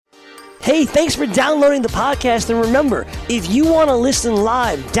Hey, thanks for downloading the podcast, and remember, if you want to listen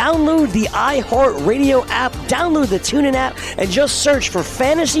live, download the iHeartRadio app, download the TuneIn app, and just search for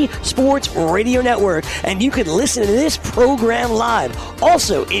Fantasy Sports Radio Network, and you can listen to this program live.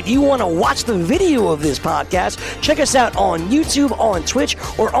 Also, if you want to watch the video of this podcast, check us out on YouTube, on Twitch,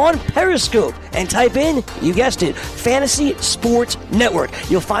 or on Periscope, and type in, you guessed it, Fantasy Sports Network.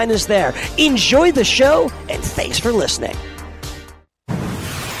 You'll find us there. Enjoy the show, and thanks for listening.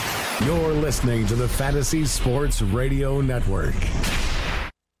 You're listening to the Fantasy Sports Radio Network.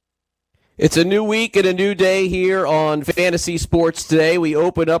 It's a new week and a new day here on Fantasy Sports Today. We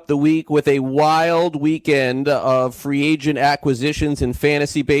open up the week with a wild weekend of free agent acquisitions in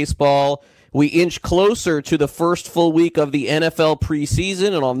fantasy baseball. We inch closer to the first full week of the NFL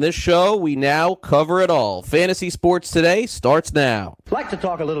preseason, and on this show, we now cover it all. Fantasy Sports Today starts now. I'd like to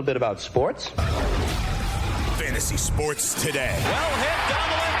talk a little bit about sports. Fantasy Sports Today. Well hit down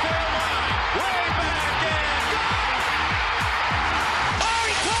the left field line. Way back in. Oh,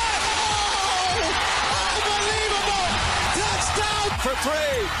 he caught it! Oh, unbelievable! Touchdown for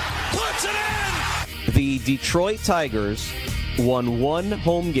three. Puts it in. The Detroit Tigers won one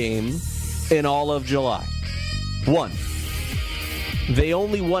home game in all of July. One. They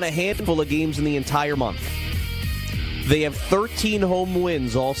only won a handful of games in the entire month. They have 13 home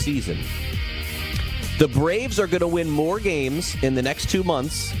wins all season. The Braves are going to win more games in the next 2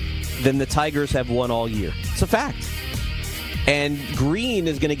 months than the Tigers have won all year. It's a fact. And Green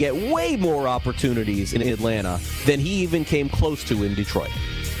is going to get way more opportunities in Atlanta than he even came close to in Detroit.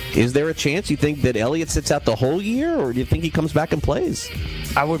 Is there a chance you think that Elliott sits out the whole year, or do you think he comes back and plays?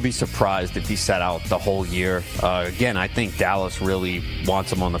 I would be surprised if he sat out the whole year. Again, I think Dallas really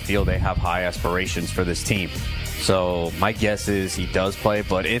wants him on the field. They have high aspirations for this team. So my guess is he does play,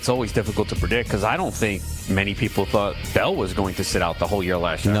 but it's always difficult to predict because I don't think many people thought Bell was going to sit out the whole year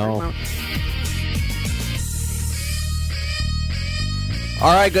last year. No.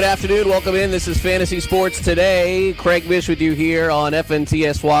 All right, good afternoon. Welcome in. This is Fantasy Sports Today. Craig Mish with you here on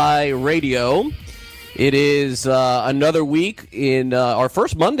FNTSY Radio. It is another week in our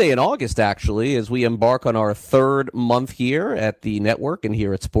first Monday in August, actually, as we embark on our third month here at the network and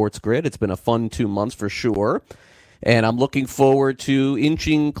here at Sports Grid. It's been a fun 2 months for sure. And I'm looking forward to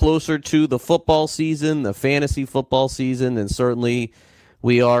inching closer to the football season, the fantasy football season, and certainly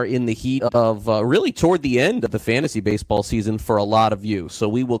we are in the heat of really toward the end of the fantasy baseball season for a lot of you. So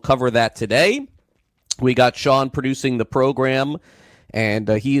we will cover that today. We got Sean producing the program, and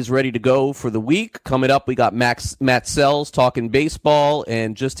he is ready to go for the week. Coming up, we got Matt Sells talking baseball,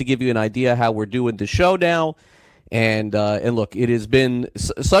 and just to give you an idea how we're doing the show now. And look, it has been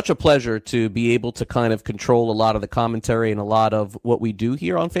such a pleasure to be able to kind of control a lot of the commentary and a lot of what we do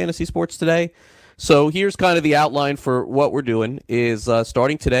here on Fantasy Sports Today. So here's kind of the outline for what we're doing is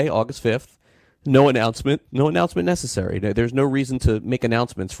starting today, August 5th, no announcement necessary. There's no reason to make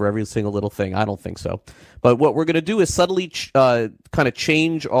announcements for every single little thing. I don't think so. But what we're going to do is subtly kind of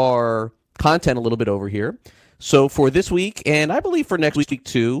change our content a little bit over here. So for this week, and I believe for next week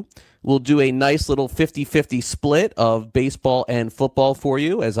too, we'll do a nice little 50-50 split of baseball and football for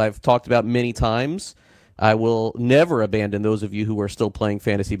you. As I've talked about many times, I will never abandon those of you who are still playing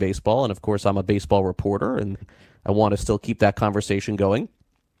fantasy baseball. And, of course, I'm a baseball reporter, and I want to still keep that conversation going.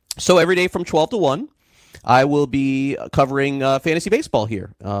 So every day from 12 to 1, I will be covering fantasy baseball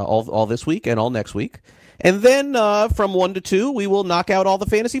here all this week and all next week. And then from 1 to 2, we will knock out all the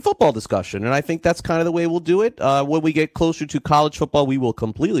fantasy football discussion. And I think that's kind of the way we'll do it. When we get closer to college football, we will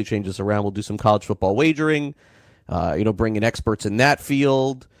completely change this around. We'll do some college football wagering, bring in experts in that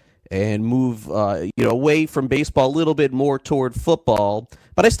field and move away from baseball a little bit more toward football.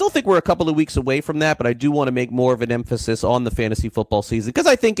 But I still think we're a couple of weeks away from that. But I do want to make more of an emphasis on the fantasy football season because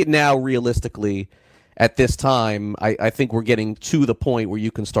I think it now realistically at this time, I think we're getting to the point where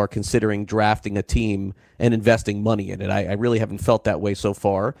you can start considering drafting a team and investing money in it. I really haven't felt that way so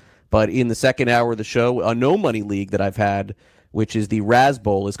far. But in the second hour of the show, a no-money league that I've had, which is the Raz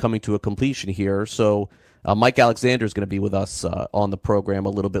Bowl, is coming to a completion here. So Mike Alexander is going to be with us on the program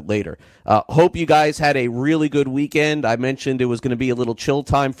a little bit later. Hope you guys had a really good weekend. I mentioned it was going to be a little chill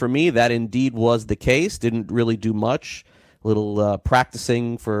time for me. That indeed was the case. Didn't really do much. Little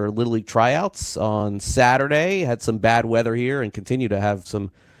practicing for Little League tryouts on Saturday. Had some bad weather here and continue to have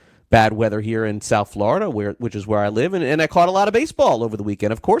some bad weather here in South Florida, which is where I live. And I caught a lot of baseball over the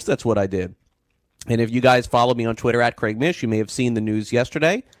weekend. Of course, that's what I did. And if you guys follow me on Twitter at Craig Mish, you may have seen the news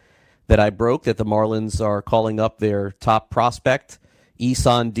yesterday that I broke that the Marlins are calling up their top prospect,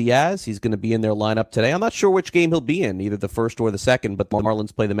 Isan Diaz. He's going to be in their lineup today. I'm not sure which game he'll be in, either the first or the second, but the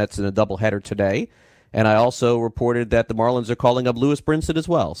Marlins play the Mets in a doubleheader today. And I also reported that the Marlins are calling up Lewis Brinson as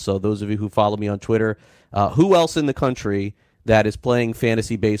well. So those of you who follow me on Twitter, who else in the country that is playing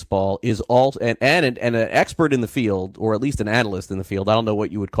fantasy baseball is also and an expert in the field, or at least an analyst in the field? I don't know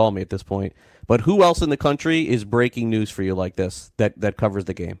what you would call me at this point. But who else in the country is breaking news for you like this that covers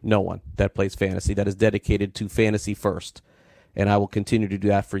the game? No one that plays fantasy, that is dedicated to fantasy first. And I will continue to do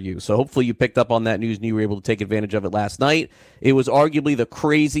that for you. So hopefully you picked up on that news and you were able to take advantage of it last night. It was arguably the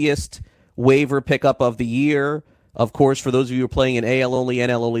craziest waiver pickup of the year. Of course, for those of you who are playing in AL-only,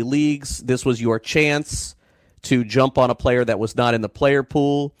 NL-only leagues, this was your chance to jump on a player that was not in the player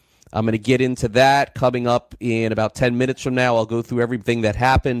pool. I'm going to get into that coming up in about 10 minutes from now. I'll go through everything that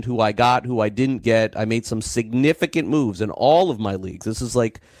happened, who I got, who I didn't get. I made some significant moves in all of my leagues. This is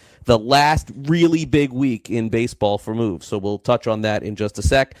like the last really big week in baseball for moves, so we'll touch on that in just a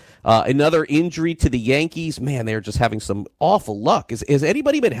sec. Another injury to the Yankees. Man, they're just having some awful luck. Has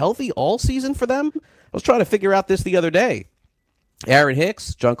anybody been healthy all season for them? I was trying to figure out this the other day. Aaron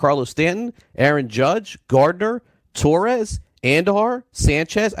Hicks, Giancarlo Stanton, Aaron Judge, Gardner, Torres, Andar,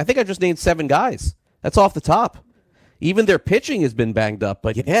 Sanchez. I think I just named 7 guys. That's off the top. Even their pitching has been banged up.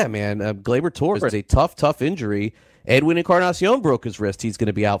 But yeah, man, Gleyber Torres is a tough injury. Edwin Encarnacion broke his wrist. He's going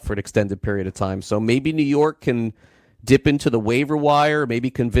to be out for an extended period of time. So maybe New York can dip into the waiver wire, maybe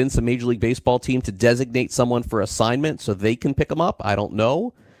convince a Major League Baseball team to designate someone for assignment so they can pick him up. I don't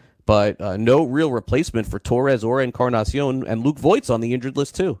know. But no real replacement for Torres or Encarnacion. And Luke Voigt's on the injured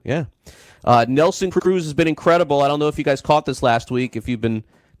list too. Yeah. Nelson Cruz has been incredible. I don't know if you guys caught this last week, if you've been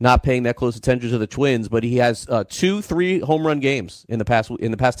not paying that close attention to the Twins, but he has 2-3 home run games in the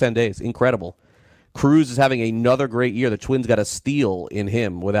past 10 days. Incredible. Cruz is having another great year. The Twins got a steal in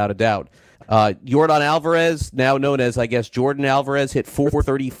him, without a doubt. Yordan Alvarez, now known as, I guess, Jordan Alvarez, hit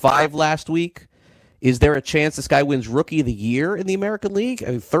 .435 last week. Is there a chance this guy wins Rookie of the Year in the American League?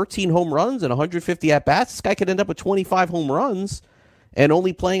 I mean, 13 home runs and 150 at-bats. This guy could end up with 25 home runs and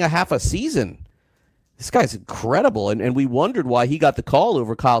only playing a half a season. This guy's incredible, and we wondered why he got the call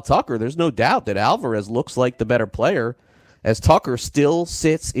over Kyle Tucker. There's no doubt that Alvarez looks like the better player, as Tucker still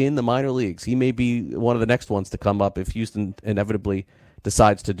sits in the minor leagues. He may be one of the next ones to come up if Houston inevitably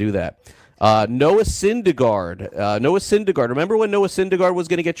decides to do that. Noah Syndergaard. Remember when Noah Syndergaard was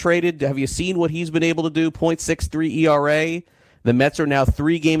going to get traded? Have you seen what he's been able to do? .63 ERA. The Mets are now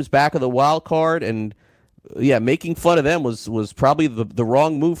 3 games back of the wild card, and yeah, making fun of them was probably the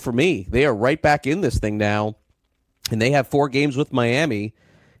wrong move for me. They are right back in this thing now, and they have 4 games with Miami.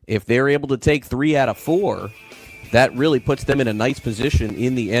 If they're able to take 3 out of 4, that really puts them in a nice position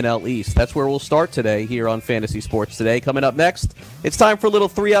in the NL East. That's where we'll start today here on Fantasy Sports Today. Coming up next, it's time for a little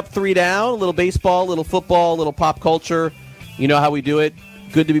 3 up, 3 down, a little baseball, a little football, a little pop culture. You know how we do it.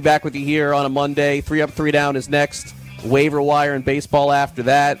 Good to be back with you here on a Monday. 3 up, 3 down is next. Waiver wire and baseball after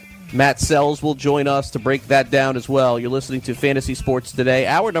that. Matt Sells will join us to break that down as well. You're listening to Fantasy Sports Today.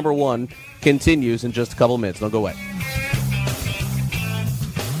 Hour number 1 continues in just a couple of minutes. Don't go away.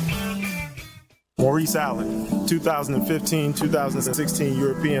 Maurice Allen, 2015-2016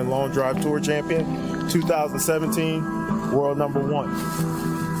 European Long Drive Tour champion, 2017 world number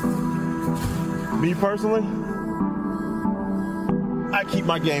 1. Me personally, I keep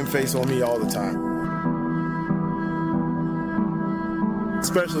my game face on me all the time.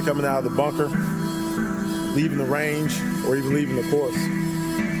 Especially coming out of the bunker, leaving the range, or even leaving the course.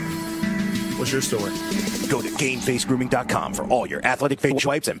 What's your story? Go to GameFaceGrooming.com for all your athletic face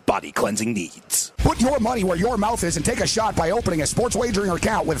wipes and body cleansing needs. Put your money where your mouth is and take a shot by opening a sports wagering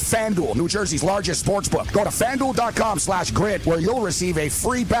account with FanDuel, New Jersey's largest sportsbook. Go to FanDuel.com/grid where you'll receive a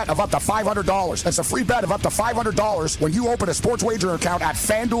free bet of up to $500. That's a free bet of up to $500 when you open a sports wagering account at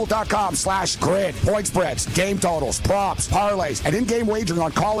FanDuel.com/grid. Point spreads, game totals, props, parlays, and in-game wagering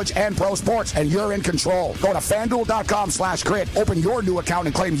on college and pro sports, and you're in control. Go to FanDuel.com/grid. Open your new account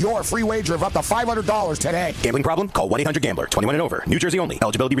and claim your free wager of up to $500 today. Gambling problem? Call 1-800-GAMBLER. 21 and over. New Jersey only.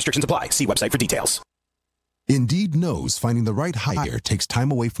 Eligibility restrictions apply. See website for details. Indeed knows finding the right hire takes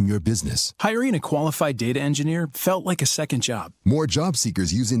time away from your business. Hiring a qualified data engineer felt like a second job. More job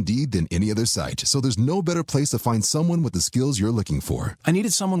seekers use Indeed than any other site, so there's no better place to find someone with the skills you're looking for. I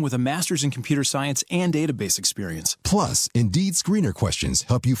needed someone with a master's in computer science and database experience. Plus, Indeed screener questions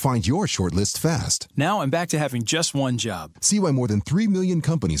help you find your shortlist fast. Now I'm back to having just one job. See why more than 3 million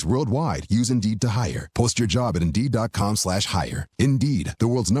companies worldwide use Indeed to hire. Post your job at Indeed.com/hire. Indeed, the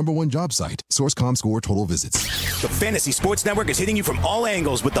world's #1 job site. Source.com score total visits. The Fantasy Sports Network is hitting you from all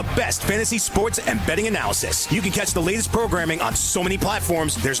angles with the best fantasy sports and betting analysis. You can catch the latest programming on so many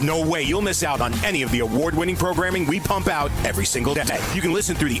platforms, there's no way you'll miss out on any of the award-winning programming we pump out every single day. You can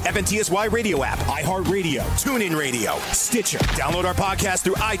listen through the FNTSY radio app, iHeartRadio, TuneIn Radio, Stitcher. Download our podcast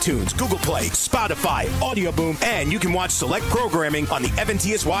through iTunes, Google Play, Spotify, Audio Boom, and you can watch select programming on the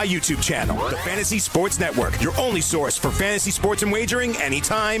FNTSY YouTube channel. The Fantasy Sports Network, your only source for fantasy sports and wagering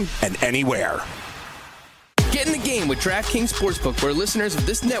anytime and anywhere. Get in the game with DraftKings Sportsbook, where listeners of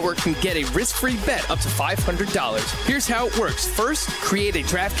this network can get a risk-free bet up to $500. Here's how it works. First, create a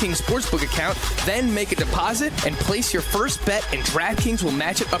DraftKings Sportsbook account, then make a deposit and place your first bet, and DraftKings will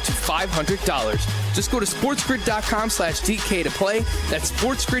match it up to $500. Just go to sportsgrid.com/DK to play. That's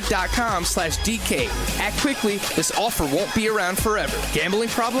sportsgrid.com/DK. Act quickly. This offer won't be around forever. Gambling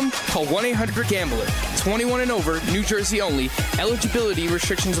problem? Call 1-800-GAMBLER. 21 and over, New Jersey only. Eligibility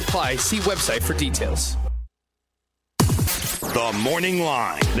restrictions apply. See website for details. The Morning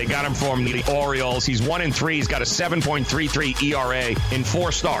Line. They got him from the Orioles. He's 1-3. He's got a 7.33 ERA in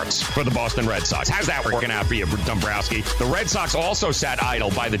 4 starts for the Boston Red Sox. How's that working out for you, Dombrowski? The Red Sox also sat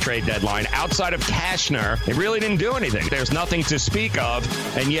idle by the trade deadline. Outside of Cashner, they really didn't do anything. There's nothing to speak of,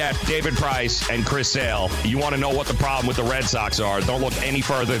 and yet David Price and Chris Sale, you want to know what the problem with the Red Sox are, don't look any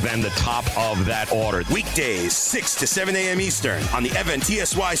further than the top of that order. Weekdays, 6 to 7 a.m. Eastern on the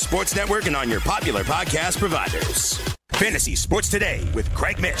FNTSY Sports Network and on your popular podcast providers. Fantasy Sports Today with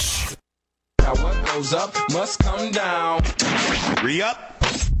Craig Mish. Now what goes up must come down. 3 up,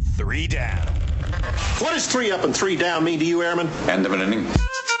 3 down. What does 3 up and 3 down mean to you, Airman? End of an inning.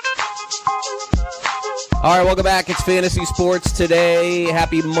 All right, welcome back. It's Fantasy Sports Today.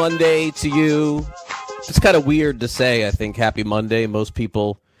 Happy Monday to you. It's kind of weird to say, I think, Happy Monday. Most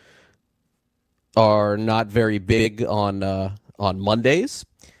people are not very big on Mondays.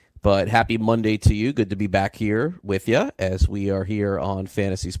 But happy Monday to you. Good to be back here with you as we are here on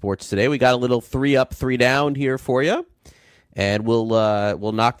Fantasy Sports Today. We got a little 3 up, 3 down here for you, and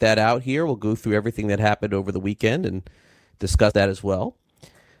we'll knock that out here. We'll go through everything that happened over the weekend and discuss that as well.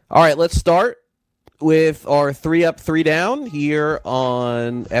 All right, let's start with our 3 up, 3 down here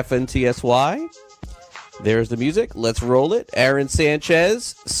on FNTSY. There's the music. Let's roll it. Aaron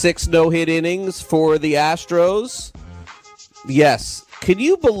Sanchez, 6 no-hit innings for the Astros. Yes. Can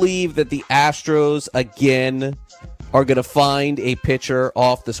you believe that the Astros, again, are going to find a pitcher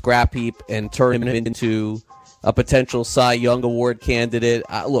off the scrap heap and turn him into a potential Cy Young Award candidate?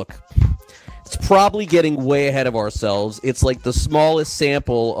 Look, it's probably getting way ahead of ourselves. It's like the smallest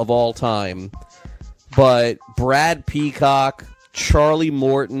sample of all time. But Brad Peacock, Charlie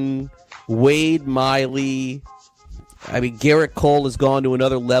Morton, Wade Miley, Garrett Cole has gone to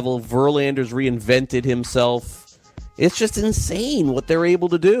another level. Verlander's reinvented himself. It's just insane what they're able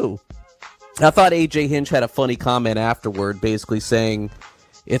to do. I thought A.J. Hinch had a funny comment afterward, basically saying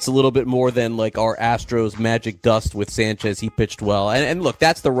it's a little bit more than like our Astros magic dust with Sanchez. He pitched well. And look,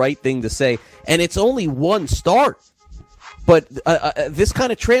 that's the right thing to say. And it's only 1 start. But this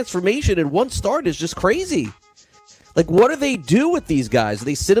kind of transformation in 1 start is just crazy. Like, what do they do with these guys? Do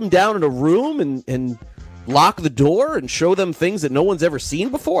they sit them down in a room and lock the door and show them things that no one's ever seen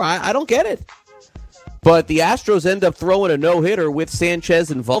before? I don't get it. But the Astros end up throwing a no-hitter with Sanchez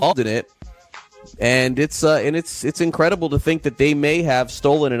involved in it, and it's incredible to think that they may have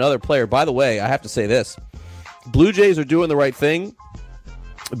stolen another player. By the way, I have to say this: Blue Jays are doing the right thing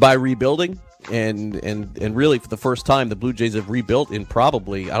by rebuilding, and really for the first time, the Blue Jays have rebuilt in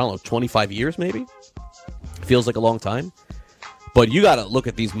probably 25 years, maybe. Feels like a long time. But you got to look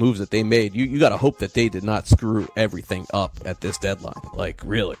at these moves that they made. You got to hope that they did not screw everything up at this deadline. Like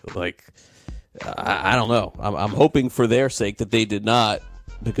really, like. I don't know. I'm hoping for their sake that they did not,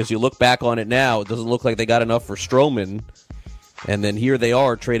 because you look back on it now, it doesn't look like they got enough for Stroman, and then here they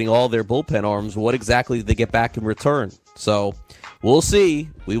are trading all their bullpen arms. What exactly did they get back in return? So we'll see.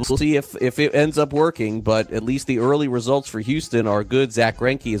 We will see if it ends up working, but at least the early results for Houston are good. Zach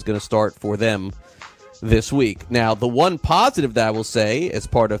Greinke is going to start for them this week. Now, the one positive that I will say as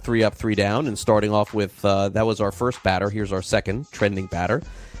part of 3 up, 3 down, and starting off with that was our first batter. Here's our second trending batter.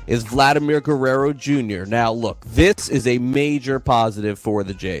 Is Vladimir Guerrero Jr. Now, look, this is a major positive for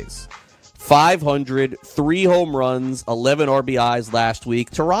the Jays. 500, 3 home runs, 11 RBIs last week.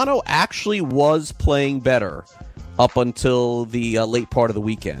 Toronto actually was playing better up until the late part of the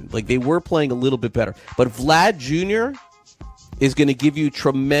weekend. Like, they were playing a little bit better. But Vlad Jr. is going to give you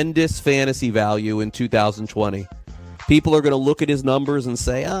tremendous fantasy value in 2020. People are going to look at his numbers and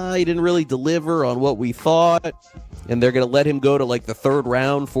say, he didn't really deliver on what we thought. And they're going to let him go to like the 3rd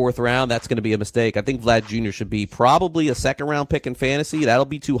round, 4th round. That's going to be a mistake. I think Vlad Jr. should be probably a 2nd round pick in fantasy. That'll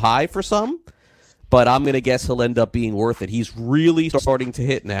be too high for some. but I'm going to guess he'll end up being worth it. He's really starting to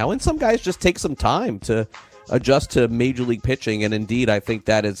hit now, and some guys just take some time to adjust to major league pitching, and indeed, I think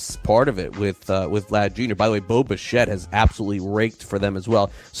that is part of it with Vlad Jr. By the way, Bo Bichette has absolutely raked for them as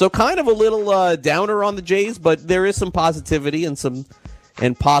well. So kind of a little downer on the Jays, but there is some positivity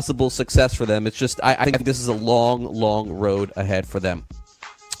and possible success for them. It's just I think this is a long road ahead for them.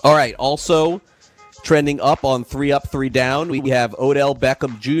 All right, also trending up on 3 Up, 3 Down, we have Odell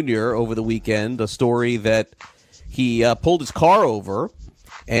Beckham Jr. over the weekend, a story that he pulled his car over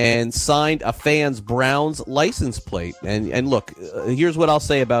and signed a fan's Browns license plate. And look, here's what I'll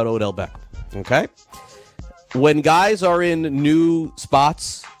say about Odell Beckham, okay? When guys are in new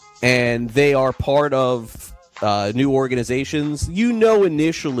spots and they are part of new organizations,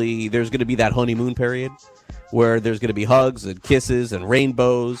 initially there's going to be that honeymoon period where there's going to be hugs and kisses and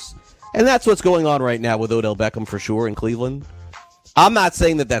rainbows. And that's what's going on right now with Odell Beckham for sure in Cleveland. I'm not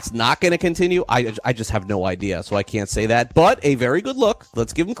saying that that's not going to continue. I just have no idea, so I can't say that. But a very good look.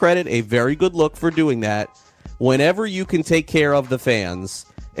 Let's give him credit. A very good look for doing that. Whenever you can take care of the fans,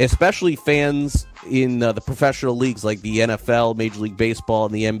 especially fans in the professional leagues like the NFL, Major League Baseball,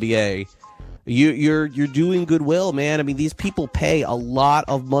 and the NBA, you're doing goodwill, man. I mean, these people pay a lot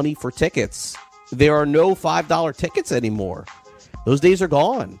of money for tickets. There are no $5 tickets anymore. Those days are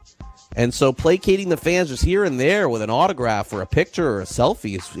gone. And so placating the fans just here and there with an autograph or a picture or a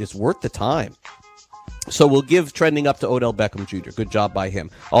selfie is worth the time. So we'll give trending up to Odell Beckham Jr. Good job by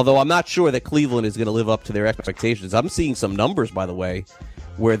him. Although I'm not sure that Cleveland is going to live up to their expectations. I'm seeing some numbers, by the way,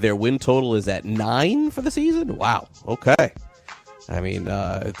 where their win total is at 9 for the season. Wow. Okay. I mean,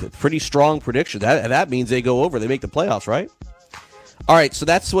 pretty strong prediction. That means they go over. They make the playoffs, right? All right, so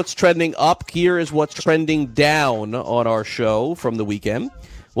that's what's trending up. Here is what's trending down on our show from the weekend.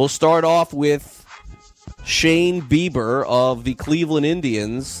 We'll start off with Shane Bieber of the Cleveland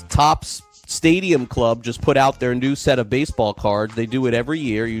Indians. Topps Stadium Club just put out their new set of baseball cards. They do it every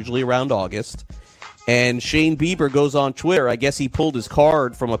year, usually around August. And Shane Bieber goes on Twitter. I guess he pulled his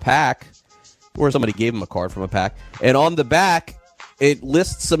card from a pack, or somebody gave him a card from a pack. And on the back, it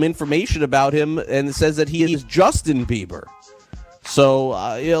lists some information about him, and it says that he is Justin Bieber. So,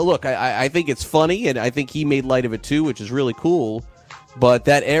 look, I think it's funny, and I think he made light of it too, which is really cool. But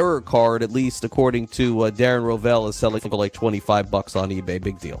that error card, at least according to Darren Rovell, is selling for like $25 on eBay.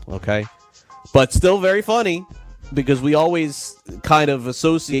 Big deal, okay? But still very funny because we always kind of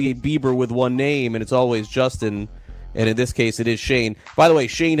associate Bieber with one name, and it's always Justin. And in this case, it is Shane. By the way,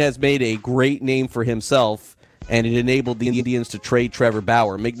 Shane has made a great name for himself, and it enabled the Indians to trade Trevor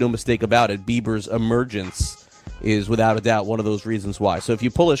Bauer. Make no mistake about it, Bieber's emergence is without a doubt one of those reasons why. So if you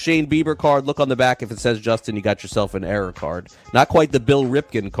pull a Shane Bieber card, look on the back. If it says Justin, you got yourself an error card. Not quite the Bill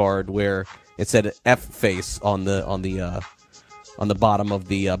Ripken card where it said F face on the bottom of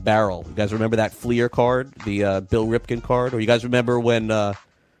the barrel. You guys remember that Fleer card, the Bill Ripken card? Or you guys remember when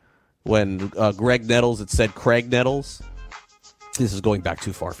Greg Nettles, it said Craig Nettles? This is going back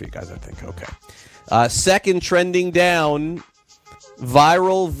too far for you guys, I think. Okay. Second trending down,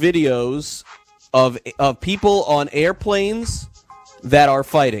 viral videos of people on airplanes that are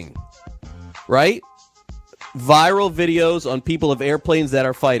fighting, right? Viral videos on people of airplanes that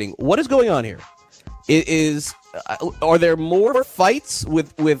are fighting. What is going on here? Are there more fights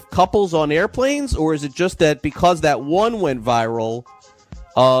with couples on airplanes, or is it just that because that one went viral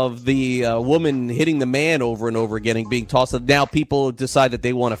of the woman hitting the man over and over again and being tossed, now people decide that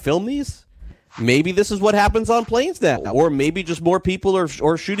they want to film these? Maybe this is what happens on planes now, or maybe just more people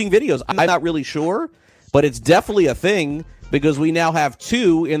are shooting videos. I'm not really sure, but it's definitely a thing because we now have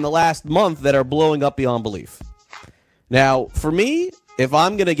 2 in the last month that are blowing up beyond belief. Now, for me, if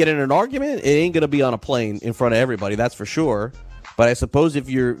I'm going to get in an argument, it ain't going to be on a plane in front of everybody, that's for sure. But I suppose if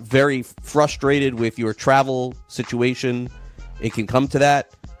you're very frustrated with your travel situation, it can come to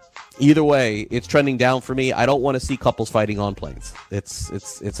that. Either way, it's trending down for me. I don't want to see couples fighting on planes.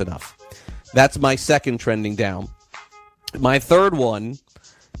 It's enough. That's my second trending down. My third one,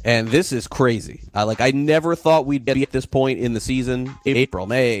 and this is crazy. I never thought we'd be at this point in the season. April,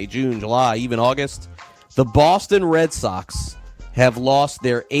 May, June, July, even August. The Boston Red Sox have lost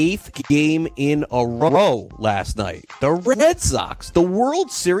their 8th game in a row last night. The Red Sox, the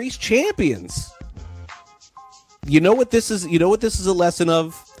World Series champions. You know what this is? You know what this is a lesson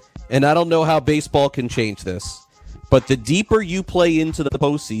of? And I don't know how baseball can change this. But the deeper you play into the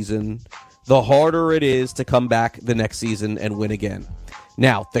postseason, the harder it is to come back the next season and win again.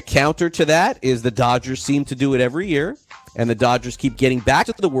 Now, the counter to that is the Dodgers seem to do it every year, and the Dodgers keep getting back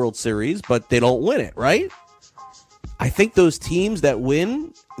to the World Series, but they don't win it, right? I think those teams that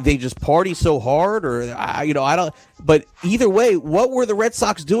win, they just party so hard, or I don't. But either way, what were the Red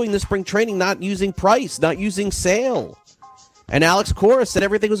Sox doing this spring training? Not using Price, not using Sale, and Alex Cora said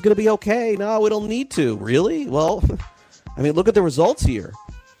everything was going to be okay. No, we don't need to. Really? Well, I mean, look at the results here.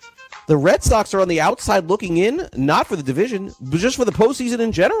 The Red Sox are on the outside looking in, not for the division, but just for the postseason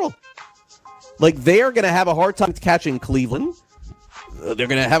in general. Like, they are going to have a hard time catching Cleveland. They're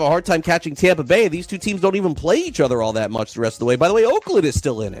going to have a hard time catching Tampa Bay. These two teams don't even play each other all that much the rest of the way. By the way, Oakland is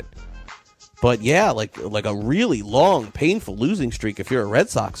still in it. But yeah, like a really long, painful losing streak if you're a Red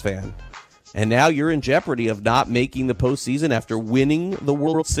Sox fan. And now you're in jeopardy of not making the postseason after winning the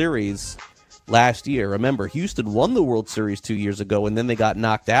World Series last year. Remember, Houston won the World Series 2 years ago, and then they got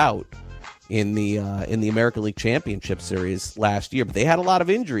knocked out in the American League Championship Series last year. But they had a lot of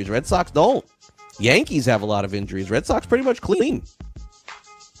injuries. Red Sox don't. Yankees have a lot of injuries. Red Sox pretty much clean.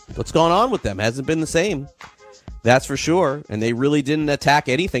 What's going on with them? Hasn't been the same. That's for sure. And they really didn't attack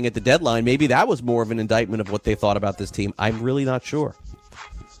anything at the deadline. Maybe that was more of an indictment of what they thought about this team. I'm really not sure.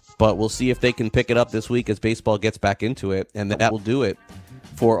 But we'll see if they can pick it up this week as baseball gets back into it. And that will do it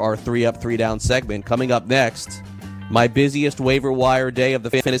for our 3 Up, 3 Down segment. Coming up next, my busiest waiver wire day of the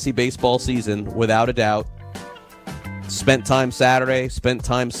fantasy baseball season, without a doubt. Spent time Saturday, spent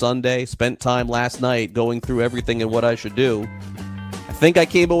time Sunday, spent time last night going through everything and what I should do. I think I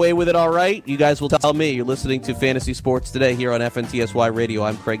came away with it all right. You guys will tell me. You're listening to Fantasy Sports Today here on FNTSY Radio.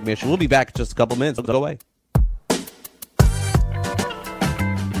 I'm Craig Mish. We'll be back in just a couple minutes. Don't go away.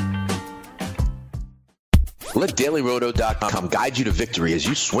 Let DailyRoto.com guide you to victory as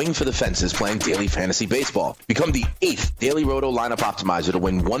you swing for the fences playing daily fantasy baseball. Become the 8th Daily Roto lineup optimizer to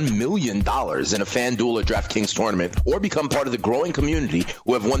win $1 million in a FanDuel or DraftKings tournament, or become part of the growing community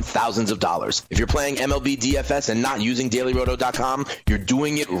who have won thousands of dollars. If you're playing MLB DFS and not using DailyRoto.com, you're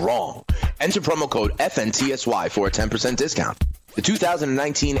doing it wrong. Enter promo code FNTSY for a 10% discount. The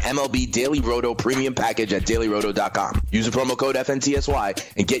 2019 MLB Daily Roto Premium Package at DailyRoto.com. Use the promo code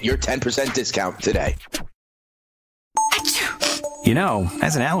FNTSY and get your 10% discount today. You know,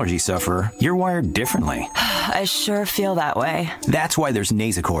 as an allergy sufferer, you're wired differently. I sure feel that way. That's why there's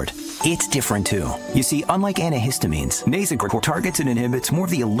Nasacort. It's different, too. You see, unlike antihistamines, Nasacort targets and inhibits more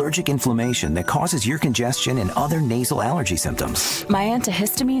of the allergic inflammation that causes ear congestion and other nasal allergy symptoms. My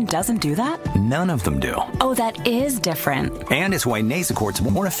antihistamine doesn't do that? None of them do. Oh, that is different. And it's why Nasacort's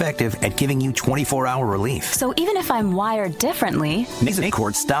more effective at giving you 24-hour relief. So even if I'm wired differently,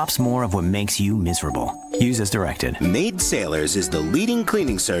 Nasacort stops more of what makes you miserable. Use as directed. Maid Sailors is the leading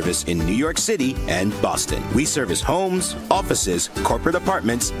cleaning service in New York City and Boston. We service homes, offices, corporate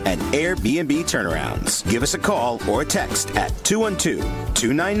apartments, and Airbnb turnarounds. Give us a call or a text at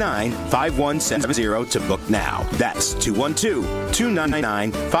 212-299-5170 to book now. That's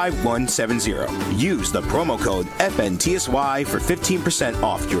 212-299-5170. Use the promo code FNTSY for 15%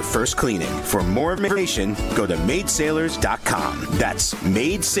 off your first cleaning. For more information, go to maidsailors.com. That's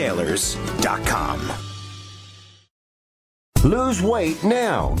maidsailors.com. Lose weight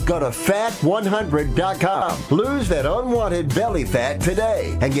now. Go to fat100.com. Lose that unwanted belly fat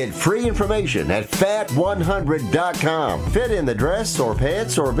today and get free information at fat100.com. Fit in the dress or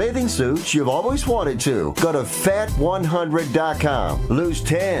pants or bathing suits you've always wanted to. Go to fat100.com. Lose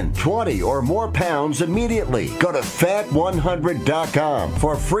 10, 20, or more pounds immediately. Go to fat100.com.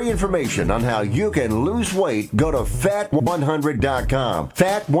 For free information on how you can lose weight, go to fat100.com.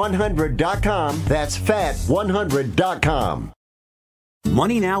 Fat100.com. That's fat100.com.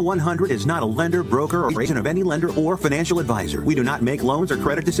 Money Now 100 is not a lender, broker, or agent of any lender or financial advisor. We do not make loans or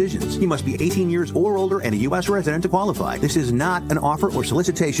credit decisions. You must be 18 years or older and a U.S. resident to qualify. This is not an offer or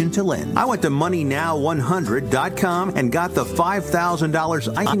solicitation to lend. I went to MoneyNow100.com and got the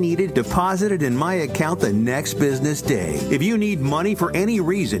 $5,000 I needed deposited in my account the next business day. If you need money for any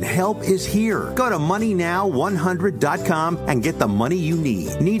reason, help is here. Go to MoneyNow100.com and get the money you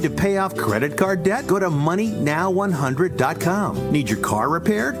need. Need to pay off credit card debt? Go to MoneyNow100.com. Need your car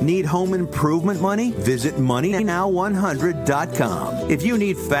repaired? Need home improvement money? Visit MoneyNow100.com. If you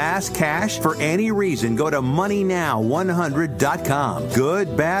need fast cash for any reason, go to MoneyNow100.com.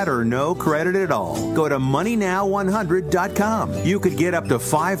 Good, bad, or no credit at all. Go to MoneyNow100.com. You could get up to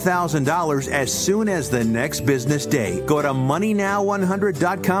 $5,000 as soon as the next business day. Go to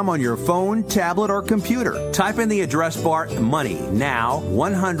MoneyNow100.com on your phone, tablet, or computer. Type in the address bar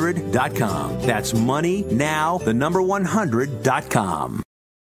MoneyNow100.com. That's MoneyNow100.com.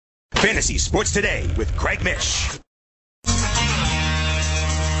 Fantasy Sports Today with Craig Mish.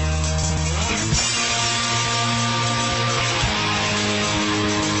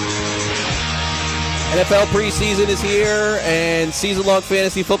 NFL preseason is here, and season-long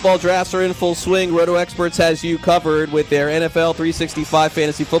fantasy football drafts are in full swing. Roto Experts has you covered with their NFL 365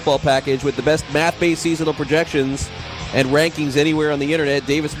 fantasy football package with the best math-based seasonal projections and rankings anywhere on the internet.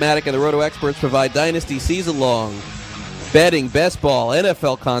 Davis Maddock and the Roto Experts provide Dynasty season-long betting, best ball,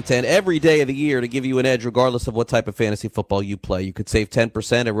 NFL content every day of the year to give you an edge regardless of what type of fantasy football you play. You could save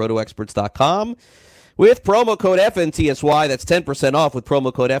 10% at rotoexperts.com. With promo code FNTSY, that's 10% off with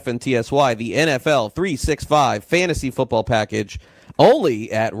promo code FNTSY, the NFL 365 Fantasy Football Package,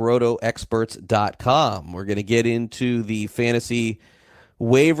 only at rotoexperts.com. We're going to get into the fantasy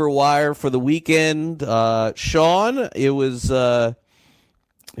waiver wire for the weekend. Sean, it was a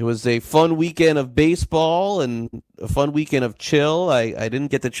fun weekend of baseball and a fun weekend of chill. I didn't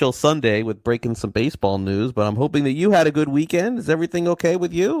get to chill Sunday with breaking some baseball news, but I'm hoping that you had a good weekend. Is everything okay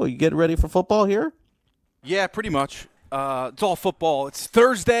with you? Are you getting ready for football here? Yeah, pretty much. It's all football. It's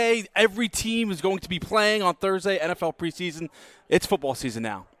Thursday. Every team is going to be playing on Thursday. NFL preseason. It's football season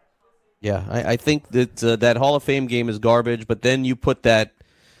now. Yeah, I think that that Hall of Fame game is garbage. But then you put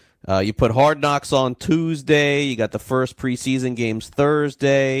you put Hard Knocks on Tuesday. You got the first preseason games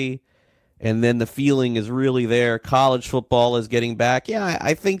Thursday, and then the feeling is really there. College football is getting back. Yeah,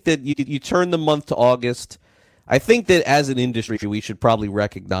 I think that you turn the month to August. I think that as an industry, we should probably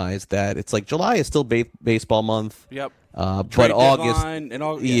recognize that it's like July is still baseball month. Yep. But August, and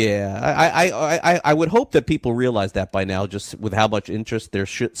all, I would hope that people realize that by now, just with how much interest there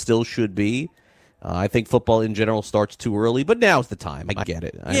still should be. I think football in general starts too early, but now's the time. I get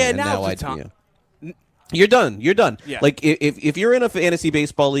it. Now's the time. You're done. You're done. Yeah. Like if you're in a fantasy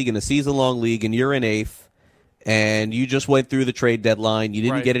baseball league, in a season-long league, and you're in 8th, and you just went through the trade deadline, you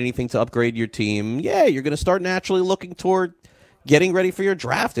didn't get anything to upgrade your team, you're going to start naturally looking toward getting ready for your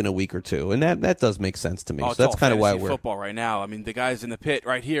draft in a week or two, and that does make sense to me. So that's kind of why we're football right now. I mean, the guys in the pit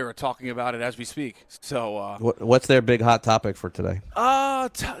right here are talking about it as we speak. So, what's their big hot topic for today?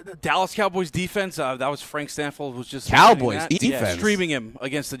 Dallas Cowboys defense. That was Frank Stanfield was just Cowboys defense, streaming him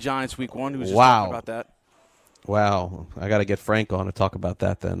against the Giants week 1. Who was just talking about that. Wow, I got to get Frank on to talk about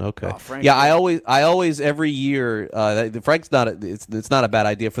that then. Okay, yeah, I always every year. Frank's not. It's not a bad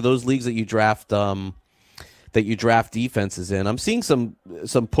idea for those leagues that you draft. That you draft defenses in. I'm seeing some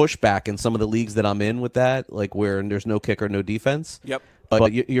pushback in some of the leagues that I'm in with that, like where there's no kicker, no defense. Yep.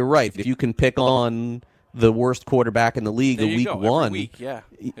 But you're right. If you can pick on the worst quarterback in the league in week 1. Every week, yeah.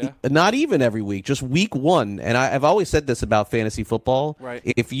 Not even every week, just week 1. And I've always said this about fantasy football. Right.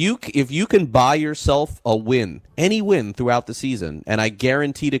 If you can buy yourself a win, any win throughout the season, and I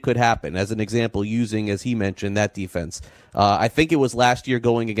guaranteed it could happen, as an example, using, as he mentioned, that defense. I think it was last year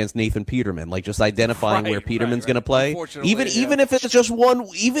going against Nathan Peterman, like just identifying where Peterman's going to play. Even if it's just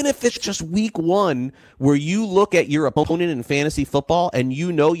even if it's just week 1, where you look at your opponent in fantasy football and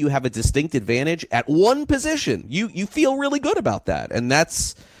you know you have a distinct advantage at one position, you feel really good about that, and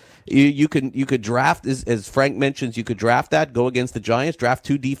that's you could draft as Frank mentions, you could draft that, go against the Giants, draft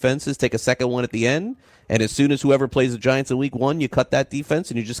 2 defenses, take a second one at the end. And as soon as whoever plays the Giants in week 1, you cut that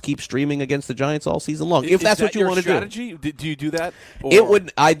defense and you just keep streaming against the Giants all season long. If that's what you want to do. Do you do that?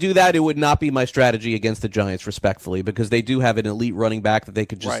 I do that. It would not be my strategy against the Giants, respectfully, because they do have an elite running back that they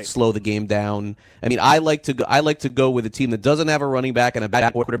could just slow the game down. I mean, I like to go with a team that doesn't have a running back and a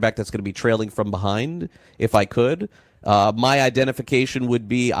bad quarterback that's going to be trailing from behind, if I could. My identification would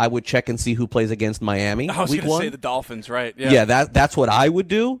be I would check and see who plays against Miami. I was going to say the Dolphins, right? Yeah, that's what I would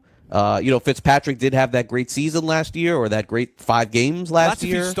do. Fitzpatrick did have that great season last year, or that great 5 games last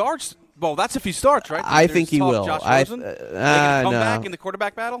year. If he starts. Well, that's if he starts, right? I think he will. Josh Rosen? Come back in the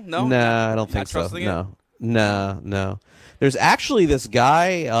quarterback battle? No, I don't think so. No. There's actually this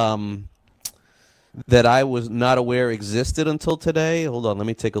guy that I was not aware existed until today. Hold on, let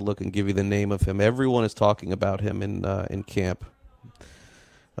me take a look and give you the name of him. Everyone is talking about him in camp.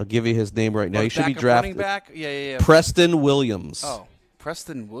 I'll give you his name right now. He should be drafted. Running back? Yeah. Preston Williams. Oh.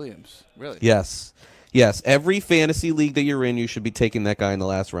 Preston Williams, really? Yes. Every fantasy league that you're in, you should be taking that guy in the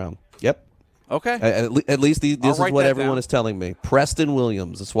last round. Yep. Okay. At least this is what everyone is telling me. Preston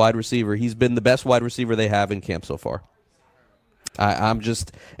Williams, this wide receiver. He's been the best wide receiver they have in camp so far. I'm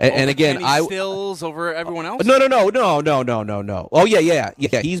just and again, Kenny Stills over everyone else. No. Oh yeah.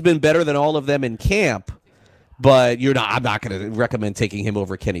 He's been better than all of them in camp. But I'm not going to recommend taking him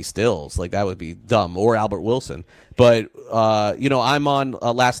over Kenny Stills. Like, that would be dumb. Or Albert Wilson. But, I'm on,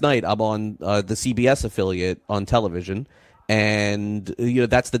 last night, I'm on the CBS affiliate on television. And,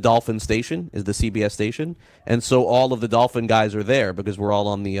 that's the Dolphin station, is the CBS station. And so all of the Dolphin guys are there because we're all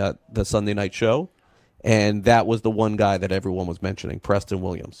on the Sunday night show. And that was the one guy that everyone was mentioning, Preston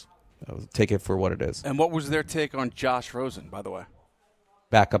Williams. Take it for what it is. And what was their take on Josh Rosen, by the way?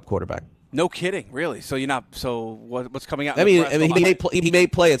 Backup quarterback. No kidding, really. So you're not. So what's coming out? I mean, he may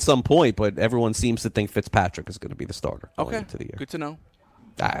play at some point, but everyone seems to think Fitzpatrick is going to be the starter going into the year. Good to know.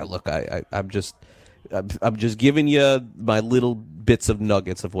 Look, I'm just giving you my little bits of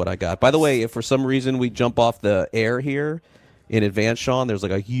nuggets of what I got. By the way, if for some reason we jump off the air here in advance, Sean, there's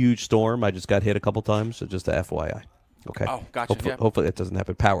like a huge storm. I just got hit a couple times, so just a FYI. Okay. Oh, gotcha. Hopefully it doesn't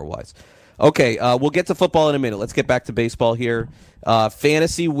happen power-wise. Okay, we'll get to football in a minute. Let's get back to baseball here.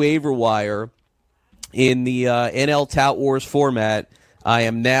 Fantasy waiver wire in the NL Tout Wars format. I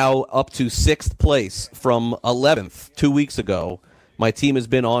am now up to 6th place from 11th 2 weeks ago. My team has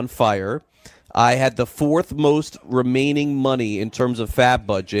been on fire. I had the 4th most remaining money in terms of fab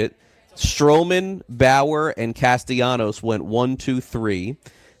budget. Stroman, Bauer, and Castellanos went 1, 2, 3.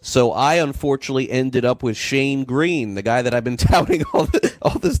 So I unfortunately ended up with Shane Green, the guy that I've been touting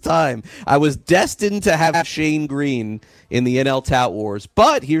all this time. I was destined to have Shane Green in the NL Tout Wars.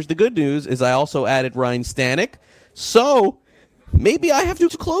 But here's the good news, is I also added Ryan Stanek. So maybe I have 2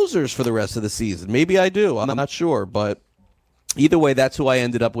 closers for the rest of the season. Maybe I do. I'm not sure. But either way, that's who I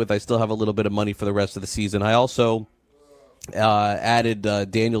ended up with. I still have a little bit of money for the rest of the season. I also added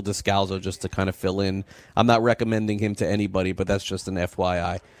Daniel Descalzo just to kind of fill in. I'm not recommending him to anybody, but that's just an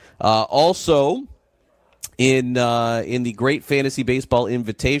FYI. Also, in the Great Fantasy Baseball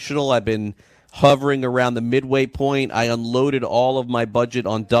Invitational, I've been hovering around the midway point. I unloaded all of my budget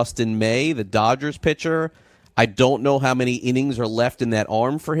on Dustin May, the Dodgers pitcher. I don't know how many innings are left in that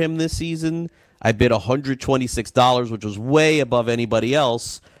arm for him this season. I bid $126, which was way above anybody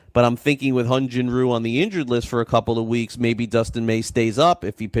else. But I'm thinking with Hyun Jin Ryu on the injured list for a couple of weeks, maybe Dustin May stays up.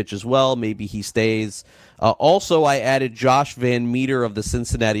 If he pitches well, maybe he stays. Also, I added Josh Van Meter of the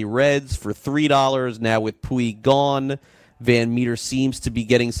Cincinnati Reds for $3. Now with Puig gone, Van Meter seems to be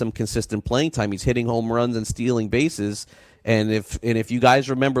getting some consistent playing time. He's hitting home runs and stealing bases. And if you guys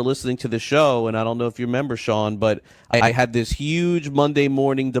remember listening to the show, and I don't know if you remember, Sean, but I had this huge Monday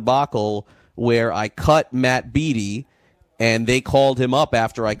morning debacle where I cut Matt Beattie, and they called him up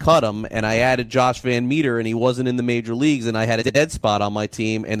after I cut him, and I added Josh Van Meter, and he wasn't in the major leagues, and I had a dead spot on my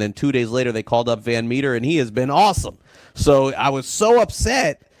team, and then 2 days later they called up Van Meter, and he has been awesome. So I was so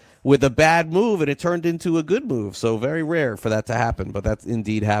upset with a bad move, and it turned into a good move. So very rare for that to happen, but that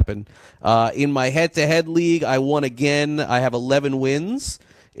indeed happened. In my head-to-head league, I won again. I have 11 wins.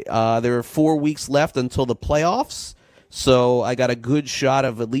 There are 4 weeks left until the playoffs, so I got a good shot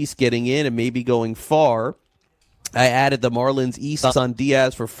of at least getting in and maybe going far. I added the Marlins Isan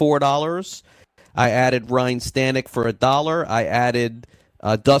Diaz for $4. I added Ryan Stanek for $1. I added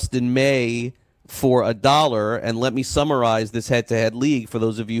Dustin May for $1. And let me summarize this head-to-head league for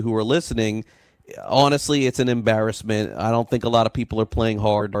those of you who are listening. Honestly, it's an embarrassment. I don't think a lot of people are playing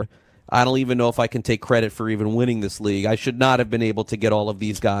hard. I don't even know if I can take credit for even winning this league. I should not have been able to get all of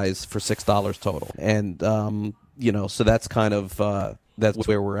these guys for $6 total. And, so that's kind of that's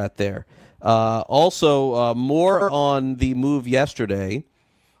where we're at there. Also, more on the move yesterday,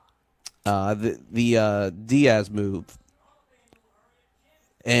 the Diaz move.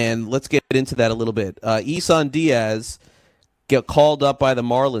 And let's get into that a little bit. Isan Diaz got called up by the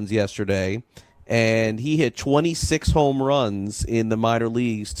Marlins yesterday, and he hit 26 home runs in the minor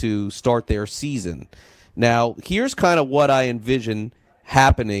leagues to start their season. Now, here's kind of what I envision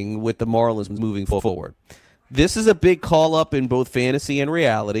happening with the Marlins moving forward. This is a big call-up in both fantasy and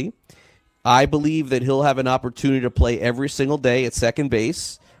reality. I believe that he'll have an opportunity to play every single day at second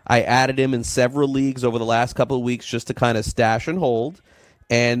base. I added him in several leagues over the last couple of weeks just to kind of stash and hold.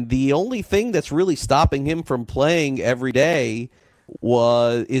 And the only thing that's really stopping him from playing every day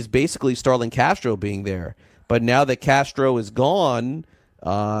is basically Starlin Castro being there. But now that Castro is gone,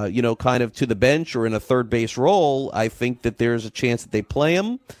 kind of to the bench or in a third base role, I think that there's a chance that they play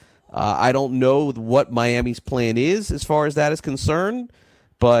him. I don't know what Miami's plan is as far as that is concerned.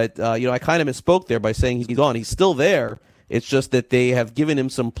 But, I kind of misspoke there by saying he's gone. He's still there. It's just that they have given him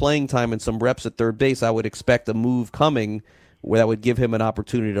some playing time and some reps at third base. I would expect a move coming where that would give him an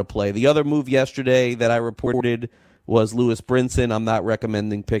opportunity to play. The other move yesterday that I reported was Lewis Brinson. I'm not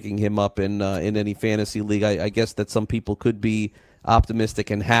recommending picking him up in any fantasy league. I guess that some people could be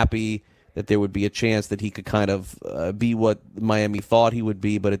optimistic and happy that there would be a chance that he could kind of be what Miami thought he would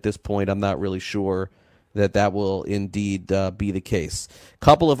be. But at this point, I'm not really sure that will indeed be the case.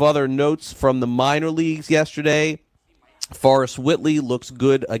 Couple of other notes from the minor leagues yesterday. Forrest Whitley looks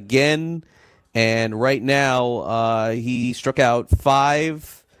good again, and right now he struck out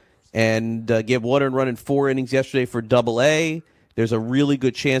 5 and gave 1 earned run in 4 innings yesterday for Double-A. There's a really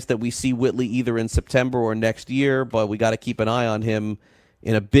good chance that we see Whitley either in September or next year, but we got to keep an eye on him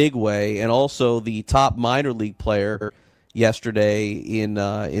in a big way. And also the top minor league player yesterday in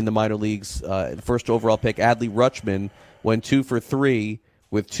the minor leagues. First overall pick, Adley Rutschman, went 2 for 3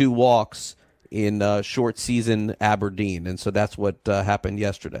 with 2 walks in short season Aberdeen. And so that's what happened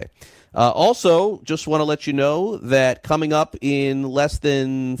yesterday. Also, just want to let you know that coming up in less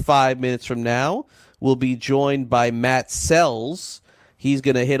than 5 minutes from now, we'll be joined by Matt Sells. He's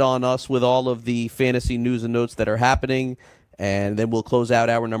going to hit on us with all of the fantasy news and notes that are happening, and then we'll close out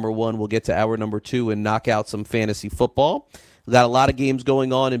hour number 1. We'll get to hour number 2 and knock out some fantasy football. We've got a lot of games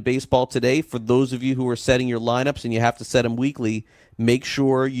going on in baseball today. For those of you who are setting your lineups and you have to set them weekly, make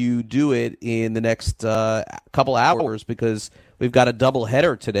sure you do it in the next couple hours, because we've got a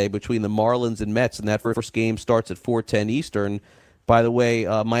doubleheader today between the Marlins and Mets, and that first game starts at 4:10 Eastern. By the way,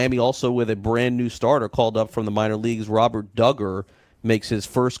 Miami also with a brand-new starter called up from the minor leagues. Robert Duggar makes his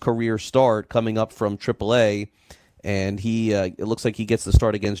first career start coming up from AAA, and it looks like he gets the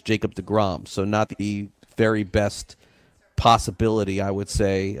start against Jacob deGrom, so not the very best possibility, I would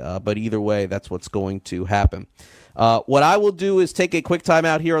say, but either way, that's what's going to happen. What I will do is take a quick time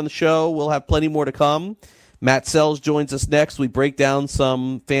out here on the show. We'll have plenty more to come. Matt Sells joins us next. We break down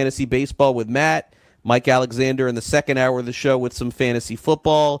some fantasy baseball with Matt. Mike Alexander in the second hour of the show with some fantasy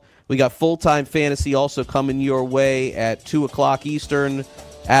football. We got full-time fantasy also coming your way at 2 o'clock Eastern.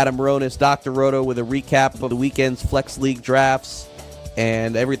 Adam Ronis, Dr. Roto with a recap of the weekend's Flex League drafts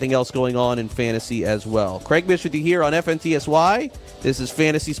and everything else going on in fantasy as well. Craig Mish with you here on FNTSY. This is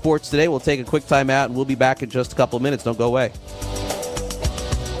Fantasy Sports Today. We'll take a quick time out, and we'll be back in just a couple of minutes. Don't go away.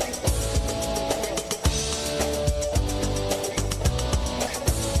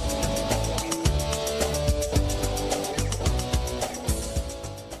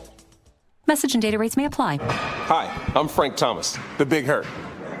 Message and data rates may apply. Hi, I'm Frank Thomas, the Big Hurt.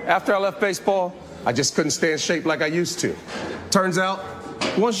 After I left baseball, I just couldn't stay in shape like I used to. Turns out,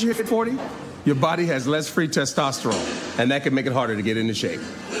 once you hit 40, your body has less free testosterone, and that can make it harder to get into shape.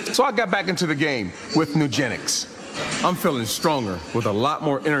 So I got back into the game with Nugenics. I'm feeling stronger with a lot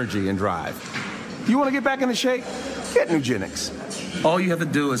more energy and drive. You want to get back into shape? Get Nugenics. All you have to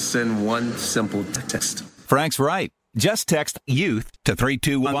do is send one simple text. Frank's right. Just text YOUTH to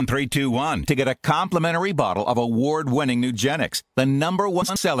 321321 to get a complimentary bottle of award-winning Nugenics, the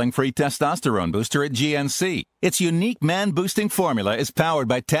 #1 selling free testosterone booster at GNC. Its unique man-boosting formula is powered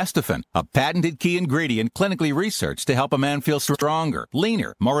by Testofen, a patented key ingredient clinically researched to help a man feel stronger,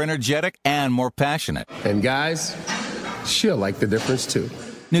 leaner, more energetic, and more passionate. And guys, she'll like the difference too.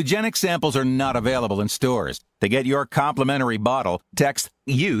 Nugenic samples are not available in stores. To get your complimentary bottle, text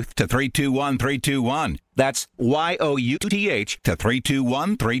YOUTH to 321321. That's YOUTH to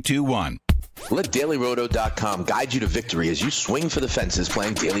 321321. Let DailyRoto.com guide you to victory as you swing for the fences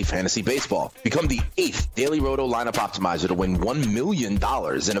playing daily fantasy baseball. Become the 8th Daily Roto lineup optimizer to win $1 million in a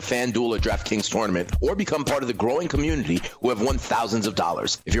FanDuel or DraftKings tournament, or become part of the growing community who have won thousands of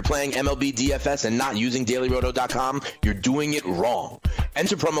dollars. If you're playing MLB DFS and not using DailyRoto.com, you're doing it wrong.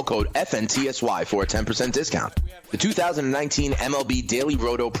 Enter promo code FNTSY for a 10% discount. The 2019 MLB Daily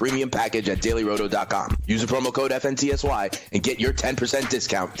Roto Premium Package at DailyRoto.com. Use the promo code FNTSY and get your 10%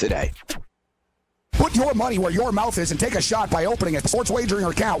 discount today. Put your money where your mouth is and take a shot by opening a sports wagering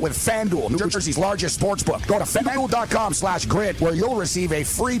account with FanDuel, New Jersey's largest sportsbook. Go to FanDuel.com/grid where you'll receive a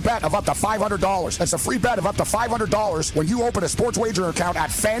free bet of up to $500. That's a free bet of up to $500 when you open a sports wagering account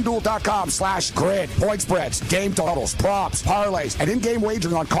at FanDuel.com/grid. Point spreads, game totals, props, parlays, and in-game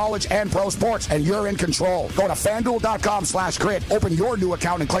wagering on college and pro sports, and you're in control. Go to FanDuel.com/grid. Open your new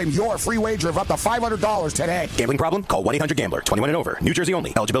account and claim your free wager of up to $500 today. Gambling problem? Call 1-800-GAMBLER. 21 and over. New Jersey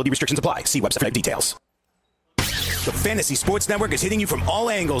only. Eligibility restrictions apply. See website for details. The Fantasy Sports Network is hitting you from all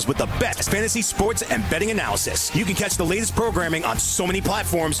angles with the best fantasy sports and betting analysis. You can catch the latest programming on so many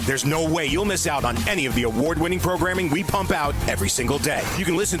platforms, there's no way you'll miss out on any of the award-winning programming we pump out every single day. You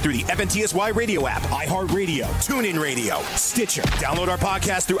can listen through the FNTSY radio app, iHeartRadio, TuneIn Radio, Stitcher. Download our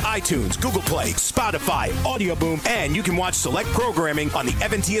podcast through iTunes, Google Play, Spotify, Audio Boom, and you can watch select programming on the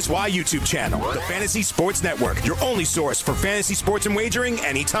FNTSY YouTube channel. The Fantasy Sports Network, your only source for fantasy sports and wagering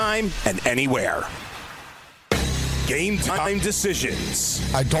anytime and anywhere. Game time decisions.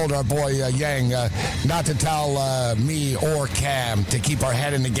 I told our boy Yang not to tell me or Cam to keep our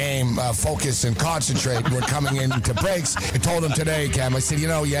head in the game, focus and concentrate. We're coming into breaks. I told him today, Cam, I said, you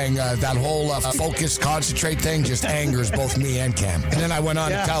know, Yang, that whole focus, concentrate thing just angers both me and Cam. And then I went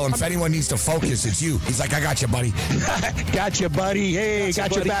on to tell him, if anyone needs to focus, it's you. He's like, I got you, buddy. Got you, buddy. Hey,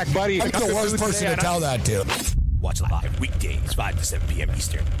 got your back, buddy. I'm the worst person to tell that to. Watch live weekdays, 5 to 7 p.m.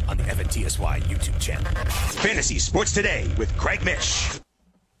 Eastern on the FNTSY YouTube channel. Fantasy Sports Today with Craig Mish.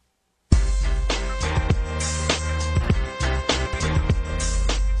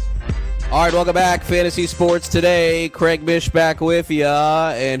 All right, welcome back. Fantasy Sports Today. Craig Mish back with you.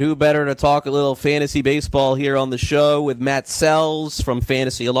 And who better to talk a little fantasy baseball here on the show with Matt Sells from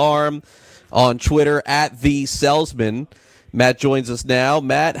Fantasy Alarm on Twitter at @TheSellsman. Matt joins us now.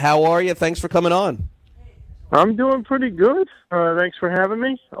 Matt, how are you? Thanks for coming on. I'm doing pretty good. Thanks for having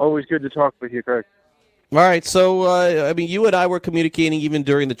me. Always good to talk with you, Craig. All right, so, you and I were communicating even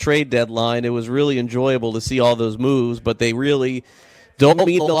during the trade deadline. It was really enjoyable to see all those moves, but they really don't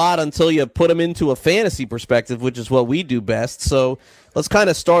mean a lot until you put them into a fantasy perspective, which is what we do best. So let's kind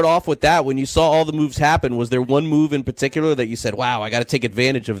of start off with that. When you saw all the moves happen, was there one move in particular that you said, wow, I got to take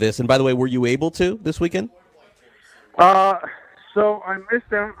advantage of this? And by the way, were you able to this weekend? So I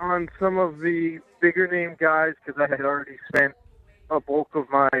missed out on some of the bigger name guys because I had already spent a bulk of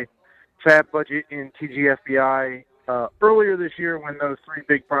my fab budget in TGFBI earlier this year when those three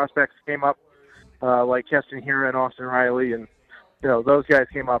big prospects came up, like Keston Hiura and Austin Riley, and those guys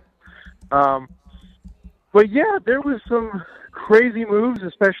came up. But yeah, there was some crazy moves,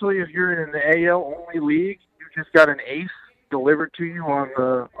 especially if you're in an AL only league. You just got an ace delivered to you on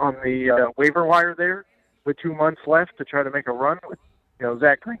the waiver wire there with 2 months left to try to make a run with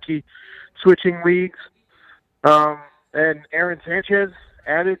Zach Greinke switching leagues. And Aaron Sanchez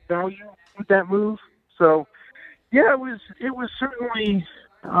added value with that move. So yeah, it was certainly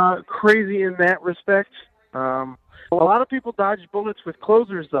crazy in that respect. A lot of people dodged bullets with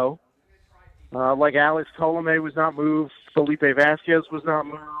closers, though. Like Alex Colomé was not moved. Felipe Vasquez was not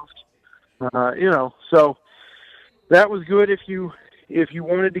moved. So that was good if you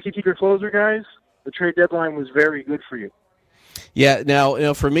wanted to keep your closer guys. The trade deadline was very good for you. Yeah,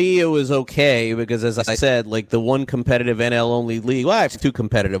 now, for me, it was okay because, as I said, like the one competitive NL-only league, well, I have two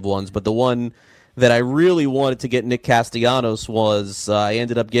competitive ones, but the one that I really wanted to get Nick Castellanos was I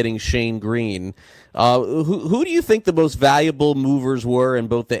ended up getting Shane Green. Who do you think the most valuable movers were in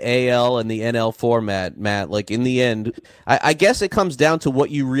both the AL and the NL format, Matt? Like, in the end, I guess it comes down to what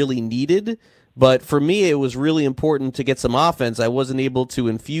you really needed, but for me, it was really important to get some offense. I wasn't able to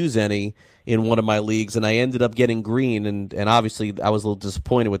infuse any in one of my leagues, and I ended up getting Green, and obviously I was a little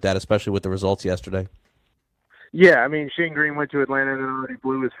disappointed with that, especially with the results yesterday. Yeah, I mean, Shane Green went to Atlanta and already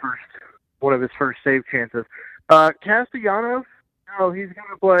blew one of his first save chances. Castellanos, he's going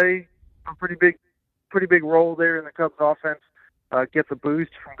to play a pretty big role there in the Cubs offense. Gets a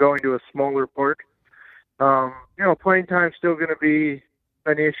boost from going to a smaller park. Playing time's still going to be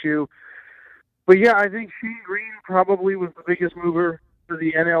an issue. But yeah, I think Shane Green probably was the biggest mover for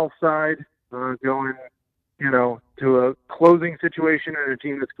the NL side, going, to a closing situation and a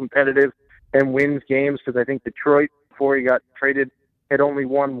team that's competitive and wins games, because I think Detroit, before he got traded, had only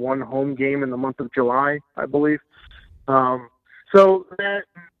won one home game in the month of July, I believe. So that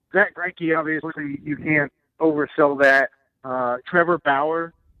Greinke, obviously, you can't oversell that. Trevor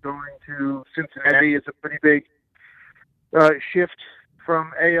Bauer going to Cincinnati is a pretty big shift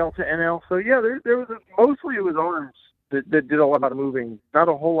from AL to NL. So yeah, there was mostly it was arms that did a lot of moving. Not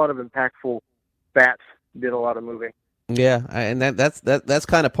a whole lot of impactful bats did a lot of moving. Yeah, and that's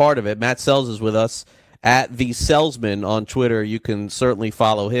kind of part of it. Matt Sells is with us at @TheSellsman on Twitter. You can certainly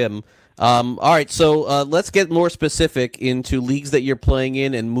follow him. All right, so let's get more specific into leagues that you're playing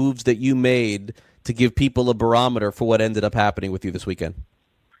in and moves that you made to give people a barometer for what ended up happening with you this weekend.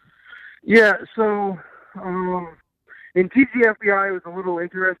 Yeah, so in TGFBI it was a little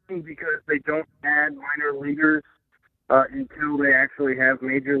interesting because they don't add minor leaguers until they actually have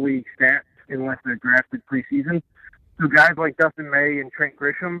major league stats unless they're drafted preseason. So guys like Dustin May and Trent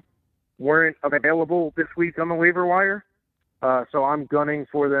Grisham weren't available this week on the waiver wire. So I'm gunning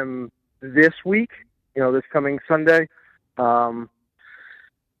for them this week, this coming Sunday. Those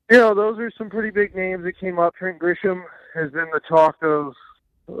are some pretty big names that came up. Trent Grisham has been the talk of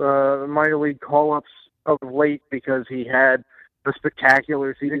minor league call-ups of late because he had a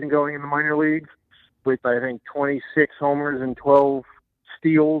spectacular season going in the minor leagues with, I think, 26 homers and 12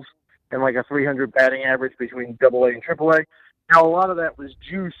 steals and like a 300 batting average between AA and AAA. Now, a lot of that was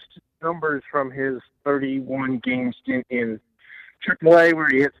juiced numbers from his 31-game stint in AAA, where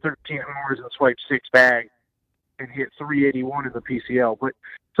he hit 13 homers and swiped 6 bags and hit 381 in the PCL.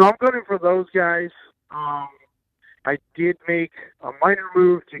 So I'm gunning for those guys. I did make a minor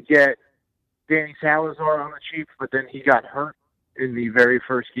move to get Danny Salazar on the cheap, but then he got hurt in the very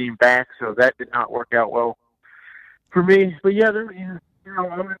first game back, so that did not work out well for me. But yeah, I'm in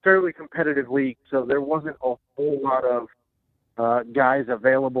a fairly competitive league, so there wasn't a whole lot of guys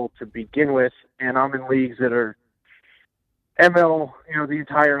available to begin with, and I'm in leagues that are ML, the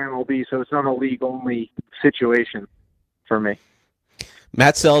entire MLB, so it's not a league-only situation for me.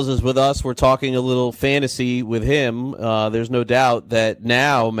 Matt Sells is with us. We're talking a little fantasy with him. There's no doubt that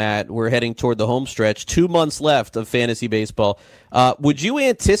now, Matt, we're heading toward the home stretch. 2 months left of fantasy baseball. Would you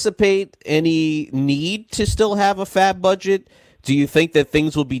anticipate any need to still have a fab budget? Do you think that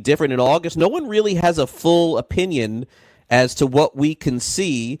things will be different in August? No one really has a full opinion as to what we can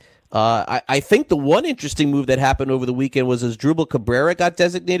see. I think the one interesting move that happened over the weekend was as Drupal Cabrera got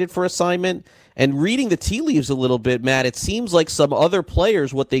designated for assignment. And reading the tea leaves a little bit, Matt, it seems like some other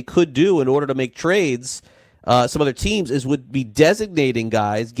players, what they could do in order to make trades, some other teams, would be designating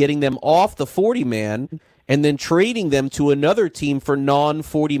guys, getting them off the 40-man, and then trading them to another team for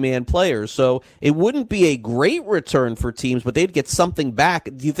non-40-man players. So it wouldn't be a great return for teams, but they'd get something back.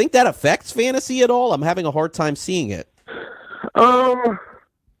 Do you think that affects fantasy at all? I'm having a hard time seeing it.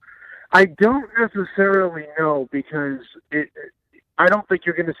 I don't necessarily know because I don't think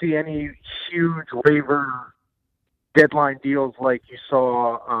you're going to see any huge waiver deadline deals like you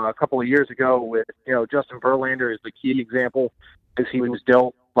saw a couple of years ago with, Justin Verlander is the key example, because he was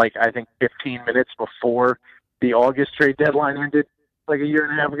dealt, I think 15 minutes before the August trade deadline ended, a year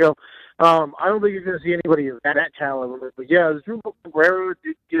and a half ago. I don't think you're going to see anybody of that caliber. But yeah, Drupal Cabrera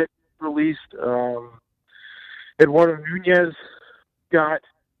did get released. Eduardo Nunez got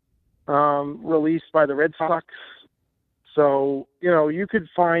released by the Red Sox. So, you could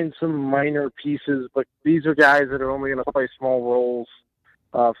find some minor pieces, but these are guys that are only going to play small roles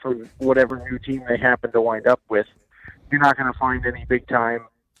for whatever new team they happen to wind up with. You're not going to find any big-time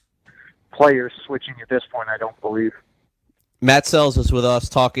players switching at this point, I don't believe. Matt Sells is with us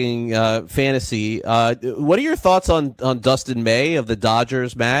talking fantasy. What are your thoughts on Dustin May of the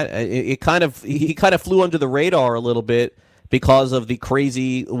Dodgers, Matt? He kind of flew under the radar a little bit because of the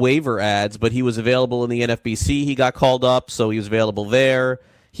crazy waiver ads, but he was available in the NFBC. He got called up, so he was available there.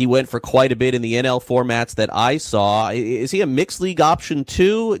 He went for quite a bit in the NL formats that I saw. Is he a mixed league option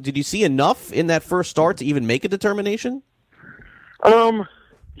too? Did you see enough in that first start to even make a determination?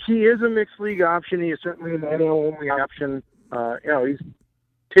 He is a mixed league option. He is certainly an NL only option. He's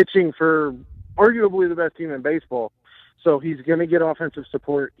pitching for arguably the best team in baseball. So he's going to get offensive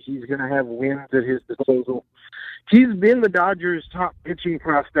support. He's going to have wins at his disposal. He's been the Dodgers' top pitching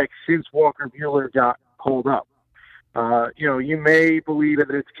prospect since Walker Buehler got called up. You may believe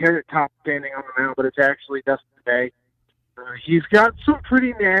that it's Carrot Top standing on the mound, but it's actually Dustin May. He's got some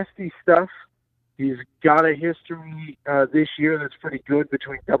pretty nasty stuff. He's got a history this year that's pretty good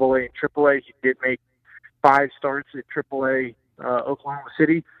between AA and AAA. He did make 5 starts at AAA Oklahoma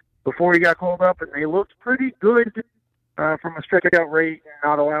City before he got called up, and they looked pretty good from a strikeout rate and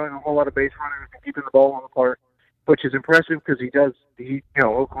not allowing a whole lot of base runners and keeping the ball on the park, which is impressive because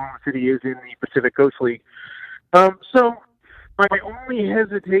Oklahoma City is in the Pacific Coast League. So my only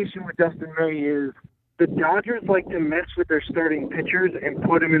hesitation with Dustin May is the Dodgers like to mess with their starting pitchers and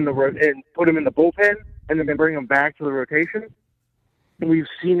put them in the bullpen and then bring them back to the rotation. We've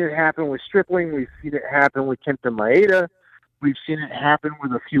seen it happen with Stripling. We've seen it happen with Kenta Maeda. We've seen it happen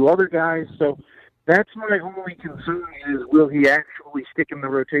with a few other guys. So that's my only concern is, will he actually stick in the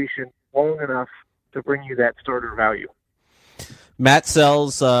rotation long enough to bring you that starter value? Matt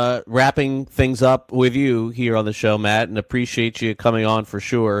Sells, wrapping things up with you here on the show, Matt, and appreciate you coming on for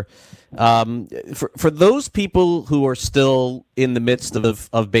sure. For those people who are still in the midst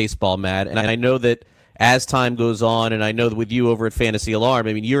of baseball, Matt, and I know that as time goes on, and I know that with you over at Fantasy Alarm,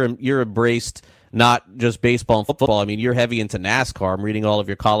 I mean, you're embraced not just baseball and football. I mean, you're heavy into NASCAR. I'm reading all of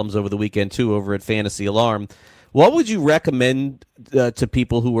your columns over the weekend, too, over at Fantasy Alarm. What would you recommend to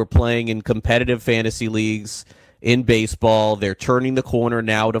people who are playing in competitive fantasy leagues in baseball? They're turning the corner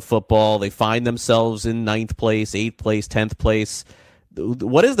now to football. They find themselves in 9th place, 8th place, 10th place.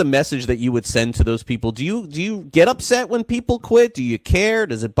 What is the message that you would send to those people? Do you get upset when people quit? Do you care?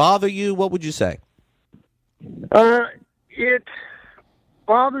 Does it bother you? What would you say? It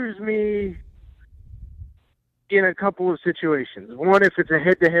bothers me in a couple of situations. One, if it's a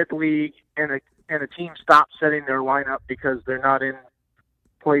head-to-head league and a team stops setting their lineup because they're not in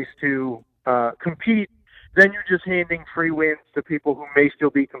place to compete, then you're just handing free wins to people who may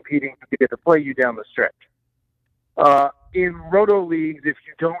still be competing to get to play you down the stretch. In roto leagues, if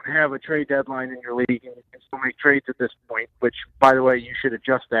you don't have a trade deadline in your league and you can still make trades at this point, which, by the way, you should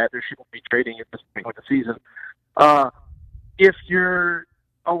adjust that. There shouldn't be trading at this point of the season. If you're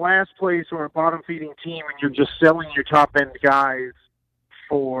a last place or a bottom feeding team and you're just selling your top end guys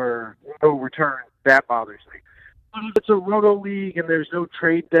for no return, that bothers me. If it's a roto league and there's no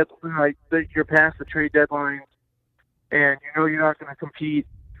trade deadline, you're past the trade deadline and you're not going to compete,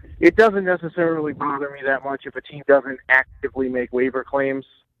 it doesn't necessarily bother me that much if a team doesn't actively make waiver claims.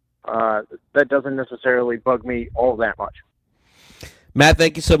 That doesn't necessarily bug me all that much. Matt,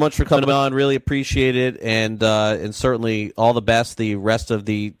 thank you so much for coming on. Really appreciate it, and certainly all the best the rest of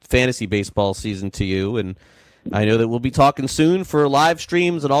the fantasy baseball season to you. And I know that we'll be talking soon for live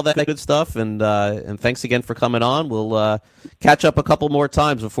streams and all that good stuff. And thanks again for coming on. We'll catch up a couple more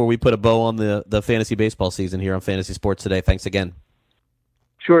times before we put a bow on the fantasy baseball season here on Fantasy Sports Today. Thanks again.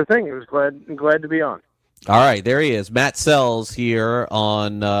 Sure thing. It was glad to be on. All right, there he is, Matt Sells here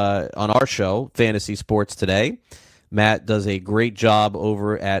on our show, Fantasy Sports Today. Matt does a great job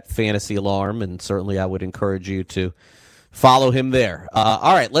over at Fantasy Alarm, and certainly I would encourage you to follow him there.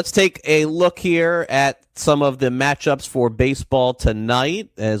 All right, let's take a look here at some of the matchups for baseball tonight,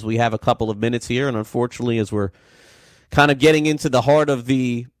 as we have a couple of minutes here, and unfortunately, as we're kind of getting into the heart of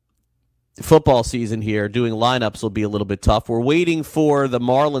the football season here, doing lineups will be a little bit tough. We're waiting for the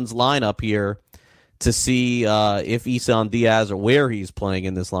Marlins lineup here to see if Isan Diaz or where he's playing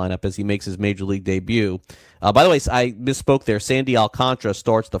in this lineup as he makes his Major League debut. By the way, I misspoke there. Sandy Alcantara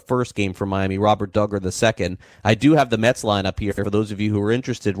starts the first game for Miami, Robert Duggar the second. I do have the Mets lineup here. For those of you who are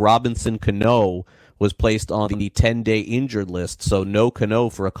interested, Robinson Cano was placed on the 10-day injured list, so no Cano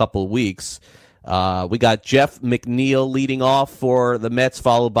for a couple of weeks. We got Jeff McNeil leading off for the Mets,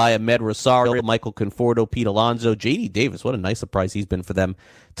 followed by Ahmed Rosario, Michael Conforto, Pete Alonso, J.D. Davis. What a nice surprise he's been for them.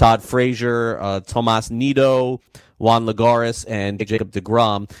 Todd Frazier, Tomas Nido, Juan Lagares, and Jacob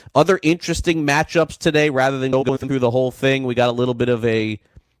deGrom. Other interesting matchups today, rather than going through the whole thing. We got a little bit of a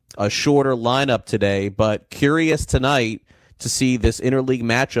shorter lineup today, but curious tonight to see this interleague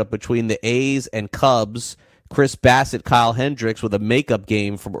matchup between the A's and Cubs. Chris Bassett, Kyle Hendricks with a makeup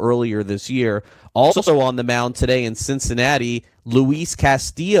game from earlier this year. Also on the mound today in Cincinnati, Luis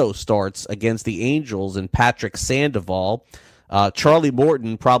Castillo starts against the Angels and Patrick Sandoval. Charlie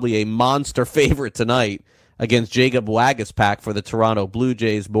Morton, probably a monster favorite tonight against Jacob Waguespack for the Toronto Blue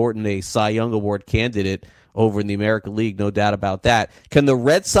Jays. Morton, a Cy Young Award candidate over in the American League, no doubt about that. Can the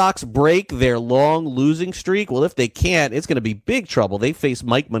Red Sox break their long losing streak? Well, if they can't, it's going to be big trouble. They face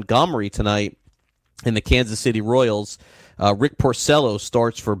Mike Montgomery tonight in the Kansas City Royals. Rick Porcello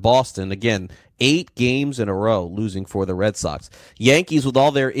starts for Boston. Again, 8 games in a row losing for the Red Sox. Yankees, with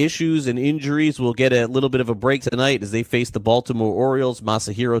all their issues and injuries, will get a little bit of a break tonight as they face the Baltimore Orioles.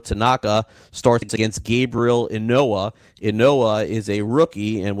 Masahiro Tanaka starts against Gabriel Inoue. Inoue is a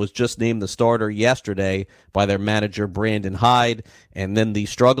rookie and was just named the starter yesterday by their manager, Brandon Hyde. And then the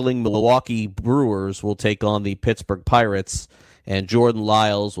struggling Milwaukee Brewers will take on the Pittsburgh Pirates, and Jordan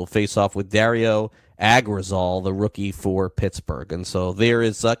Lyles will face off with Dario Agrizal, the rookie for Pittsburgh. And so there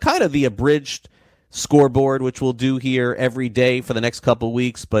is kind of the abridged scoreboard, which we'll do here every day for the next couple of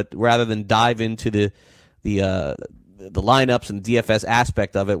weeks. But rather than dive into the lineups and DFS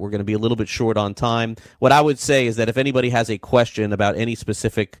aspect of it, we're going to be a little bit short on time. What I would say is that if anybody has a question about any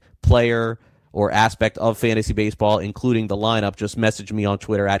specific player or aspect of fantasy baseball, including the lineup, just message me on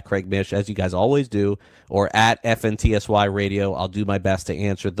Twitter at Craig Mish, as you guys always do, or at FNTSY Radio. I'll do my best to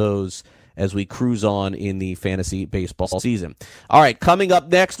answer those as we cruise on in the fantasy baseball season. All right, coming up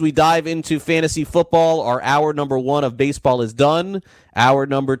next, we dive into fantasy football. Our hour number 1 of baseball is done. Hour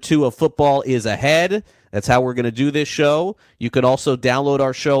number 2 of football is ahead. That's how we're going to do this show. You can also download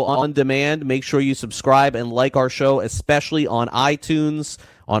our show on demand. Make sure you subscribe and like our show, especially on iTunes,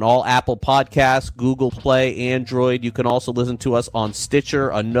 on all Apple Podcasts, Google Play, Android. You can also listen to us on Stitcher,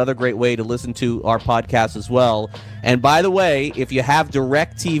 another great way to listen to our podcast as well. And by the way, if you have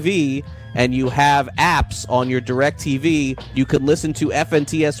DirecTV and you have apps on your DirecTV, you can listen to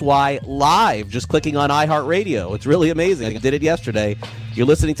FNTSY live just clicking on iHeartRadio. It's really amazing. I did it yesterday. You're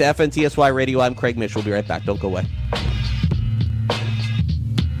listening to FNTSY Radio. I'm Craig Mish. We'll be right back. Don't go away.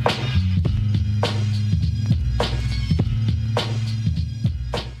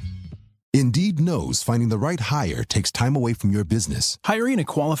 Indeed knows finding the right hire takes time away from your business. Hiring a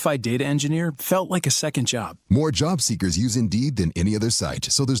qualified data engineer felt like a second job. More job seekers use Indeed than any other site,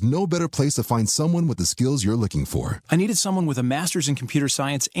 so there's no better place to find someone with the skills you're looking for. I needed someone with a master's in computer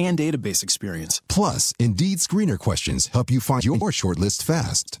science and database experience. Plus, Indeed screener questions help you find your shortlist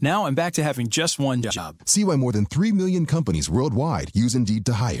fast. Now I'm back to having just one job. See why more than 3 million companies worldwide use Indeed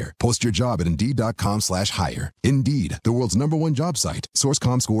to hire. Post your job at Indeed.com/hire. Indeed, the world's #1 job site.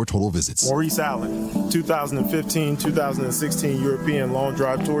 Source.com/score total visits. Maurice Allen, 2015-2016 European Long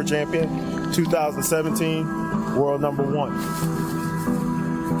Drive Tour champion, 2017 world #1.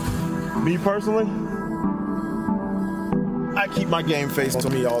 Me personally, I keep my game face to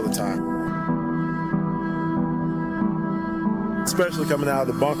me all the time. Especially coming out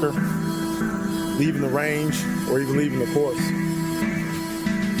of the bunker, leaving the range, or even leaving the course.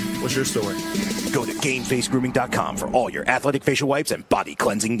 What's your story? Go to GameFaceGrooming.com for all your athletic facial wipes and body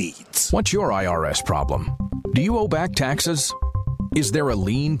cleansing needs. What's your IRS problem? Do you owe back taxes? Is there a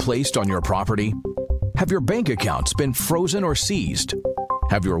lien placed on your property? Have your bank accounts been frozen or seized?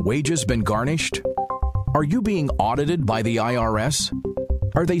 Have your wages been garnished? Are you being audited by the IRS?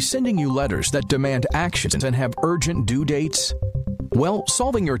 Are they sending you letters that demand actions and have urgent due dates? Well,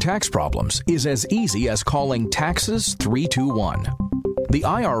 solving your tax problems is as easy as calling Taxes 321. The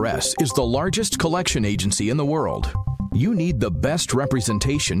IRS is the largest collection agency in the world. You need the best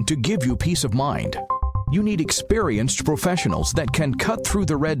representation to give you peace of mind. You need experienced professionals that can cut through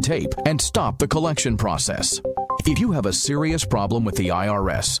the red tape and stop the collection process. If you have a serious problem with the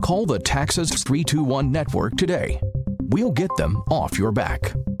IRS, call the Taxes 321 network today. We'll get them off your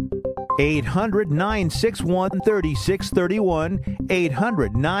back. 800-961-3631,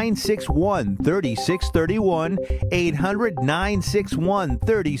 800-961-3631,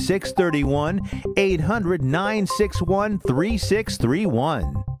 800-961-3631,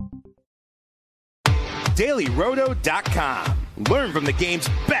 800-961-3631. DailyRoto.com. Learn from the game's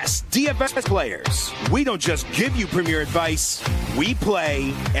best DFS players. We don't just give you premier advice, we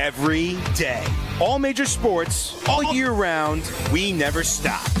play every day. All major sports, all year round, we never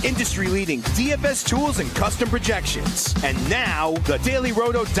stop. Industry-leading DFS tools and custom projections. And now, the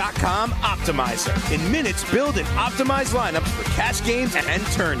DailyRoto.com Optimizer. In minutes, build and optimize lineups for cash games and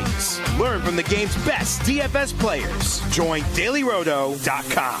tourneys. Learn from the game's best DFS players. Join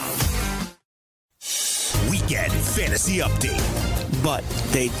DailyRoto.com. Weekend Fantasy Update. But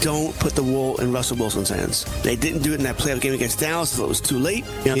they don't put the wool in Russell Wilson's hands. They didn't do it in that playoff game against Dallas until it was too late.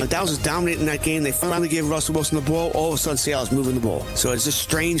 Dallas was dominating that game. They finally gave Russell Wilson the ball. All of a sudden, Seattle's moving the ball. So it's just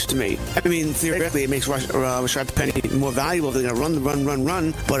strange to me. I mean, theoretically, it makes Rashad Penny more valuable if they're going to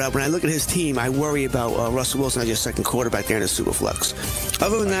run. But when I look at his team, I worry about Russell Wilson as your second quarterback there in the Superflex.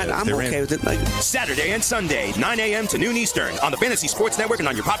 Other than that, I'm okay with it. Saturday and Sunday, 9 a.m. to noon Eastern on the Fantasy Sports Network and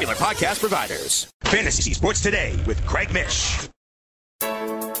on your popular podcast providers. Fantasy Sports Today with Craig Mish.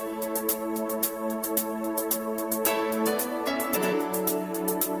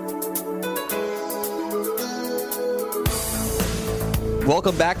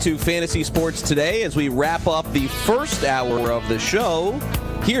 Welcome back to Fantasy Sports Today. As we wrap up the first hour of the show,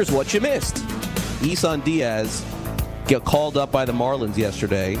 here's what you missed. Isan Diaz got called up by the Marlins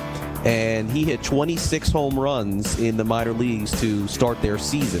yesterday, and he hit 26 home runs in the minor leagues to start their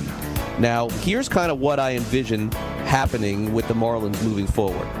season. Now, here's kind of what I envision happening with the Marlins moving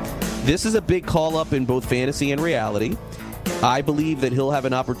forward. This is a big call-up in both fantasy and reality. I believe that he'll have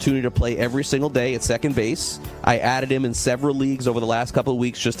an opportunity to play every single day at second base. I added him in several leagues over the last couple of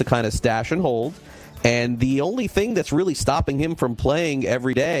weeks just to kind of stash and hold. And the only thing that's really stopping him from playing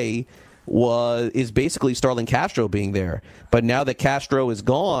every day is basically Starlin Castro being there. But now that Castro is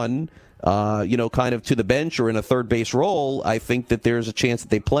gone, kind of to the bench or in a third base role, I think that there's a chance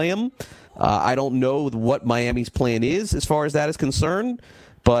that they play him. I don't know what Miami's plan is as far as that is concerned.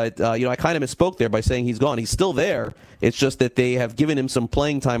 But, I kind of misspoke there by saying he's gone. He's still there. It's just that they have given him some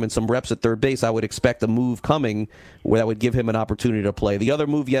playing time and some reps at third base. I would expect a move coming where that would give him an opportunity to play. The other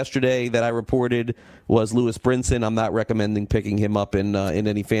move yesterday that I reported was Lewis Brinson. I'm not recommending picking him up in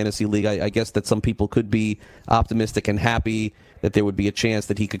any fantasy league. I guess that some people could be optimistic and happy that there would be a chance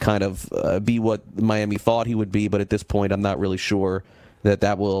that he could kind of be what Miami thought he would be. But at this point, I'm not really sure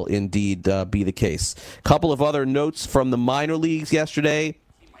that will indeed be the case. A couple of other notes from the minor leagues yesterday.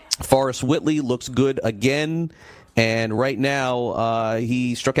 Forrest Whitley looks good again, and right now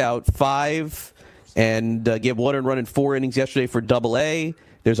he struck out 5 and gave 1 earned run in 4 innings yesterday for Double-A.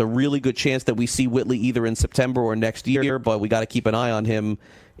 There's a really good chance that we see Whitley either in September or next year, but we got to keep an eye on him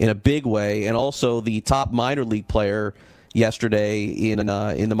in a big way. And also the top minor league player yesterday in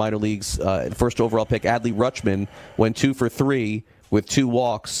the minor leagues, first overall pick, Adley Rutschman, went 2 for 3 with 2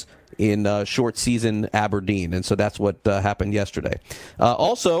 walks in short season Aberdeen. And so that's what happened yesterday.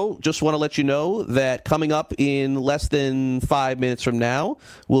 Also, just want to let you know that coming up in less than 5 minutes from now,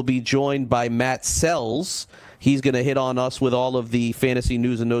 we'll be joined by Matt Sells. He's going to hit on us with all of the fantasy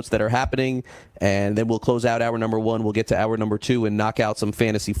news and notes that are happening, and then we'll close out hour number 1. We'll get to hour number 2 and knock out some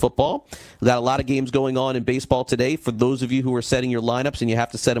fantasy football. We've got a lot of games going on in baseball today. For those of you who are setting your lineups and you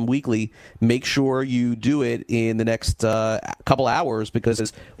have to set them weekly, make sure you do it in the next couple hours,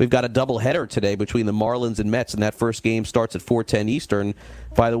 because we've got a doubleheader today between the Marlins and Mets, and that first game starts at 4:10 Eastern.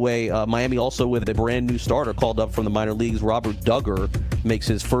 By the way, Miami also with a brand new starter called up from the minor leagues. Robert Duggar makes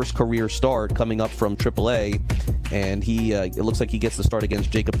his first career start coming up from AAA, and it looks like he gets the start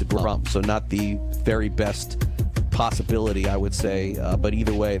against Jacob deGrom. So not the very best possibility, I would say, but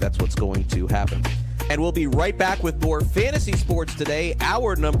either way, that's what's going to happen. And we'll be right back with more fantasy sports today,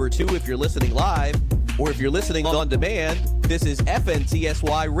 hour number 2 if you're listening live, or if you're listening on demand. This is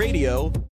FNTSY Radio.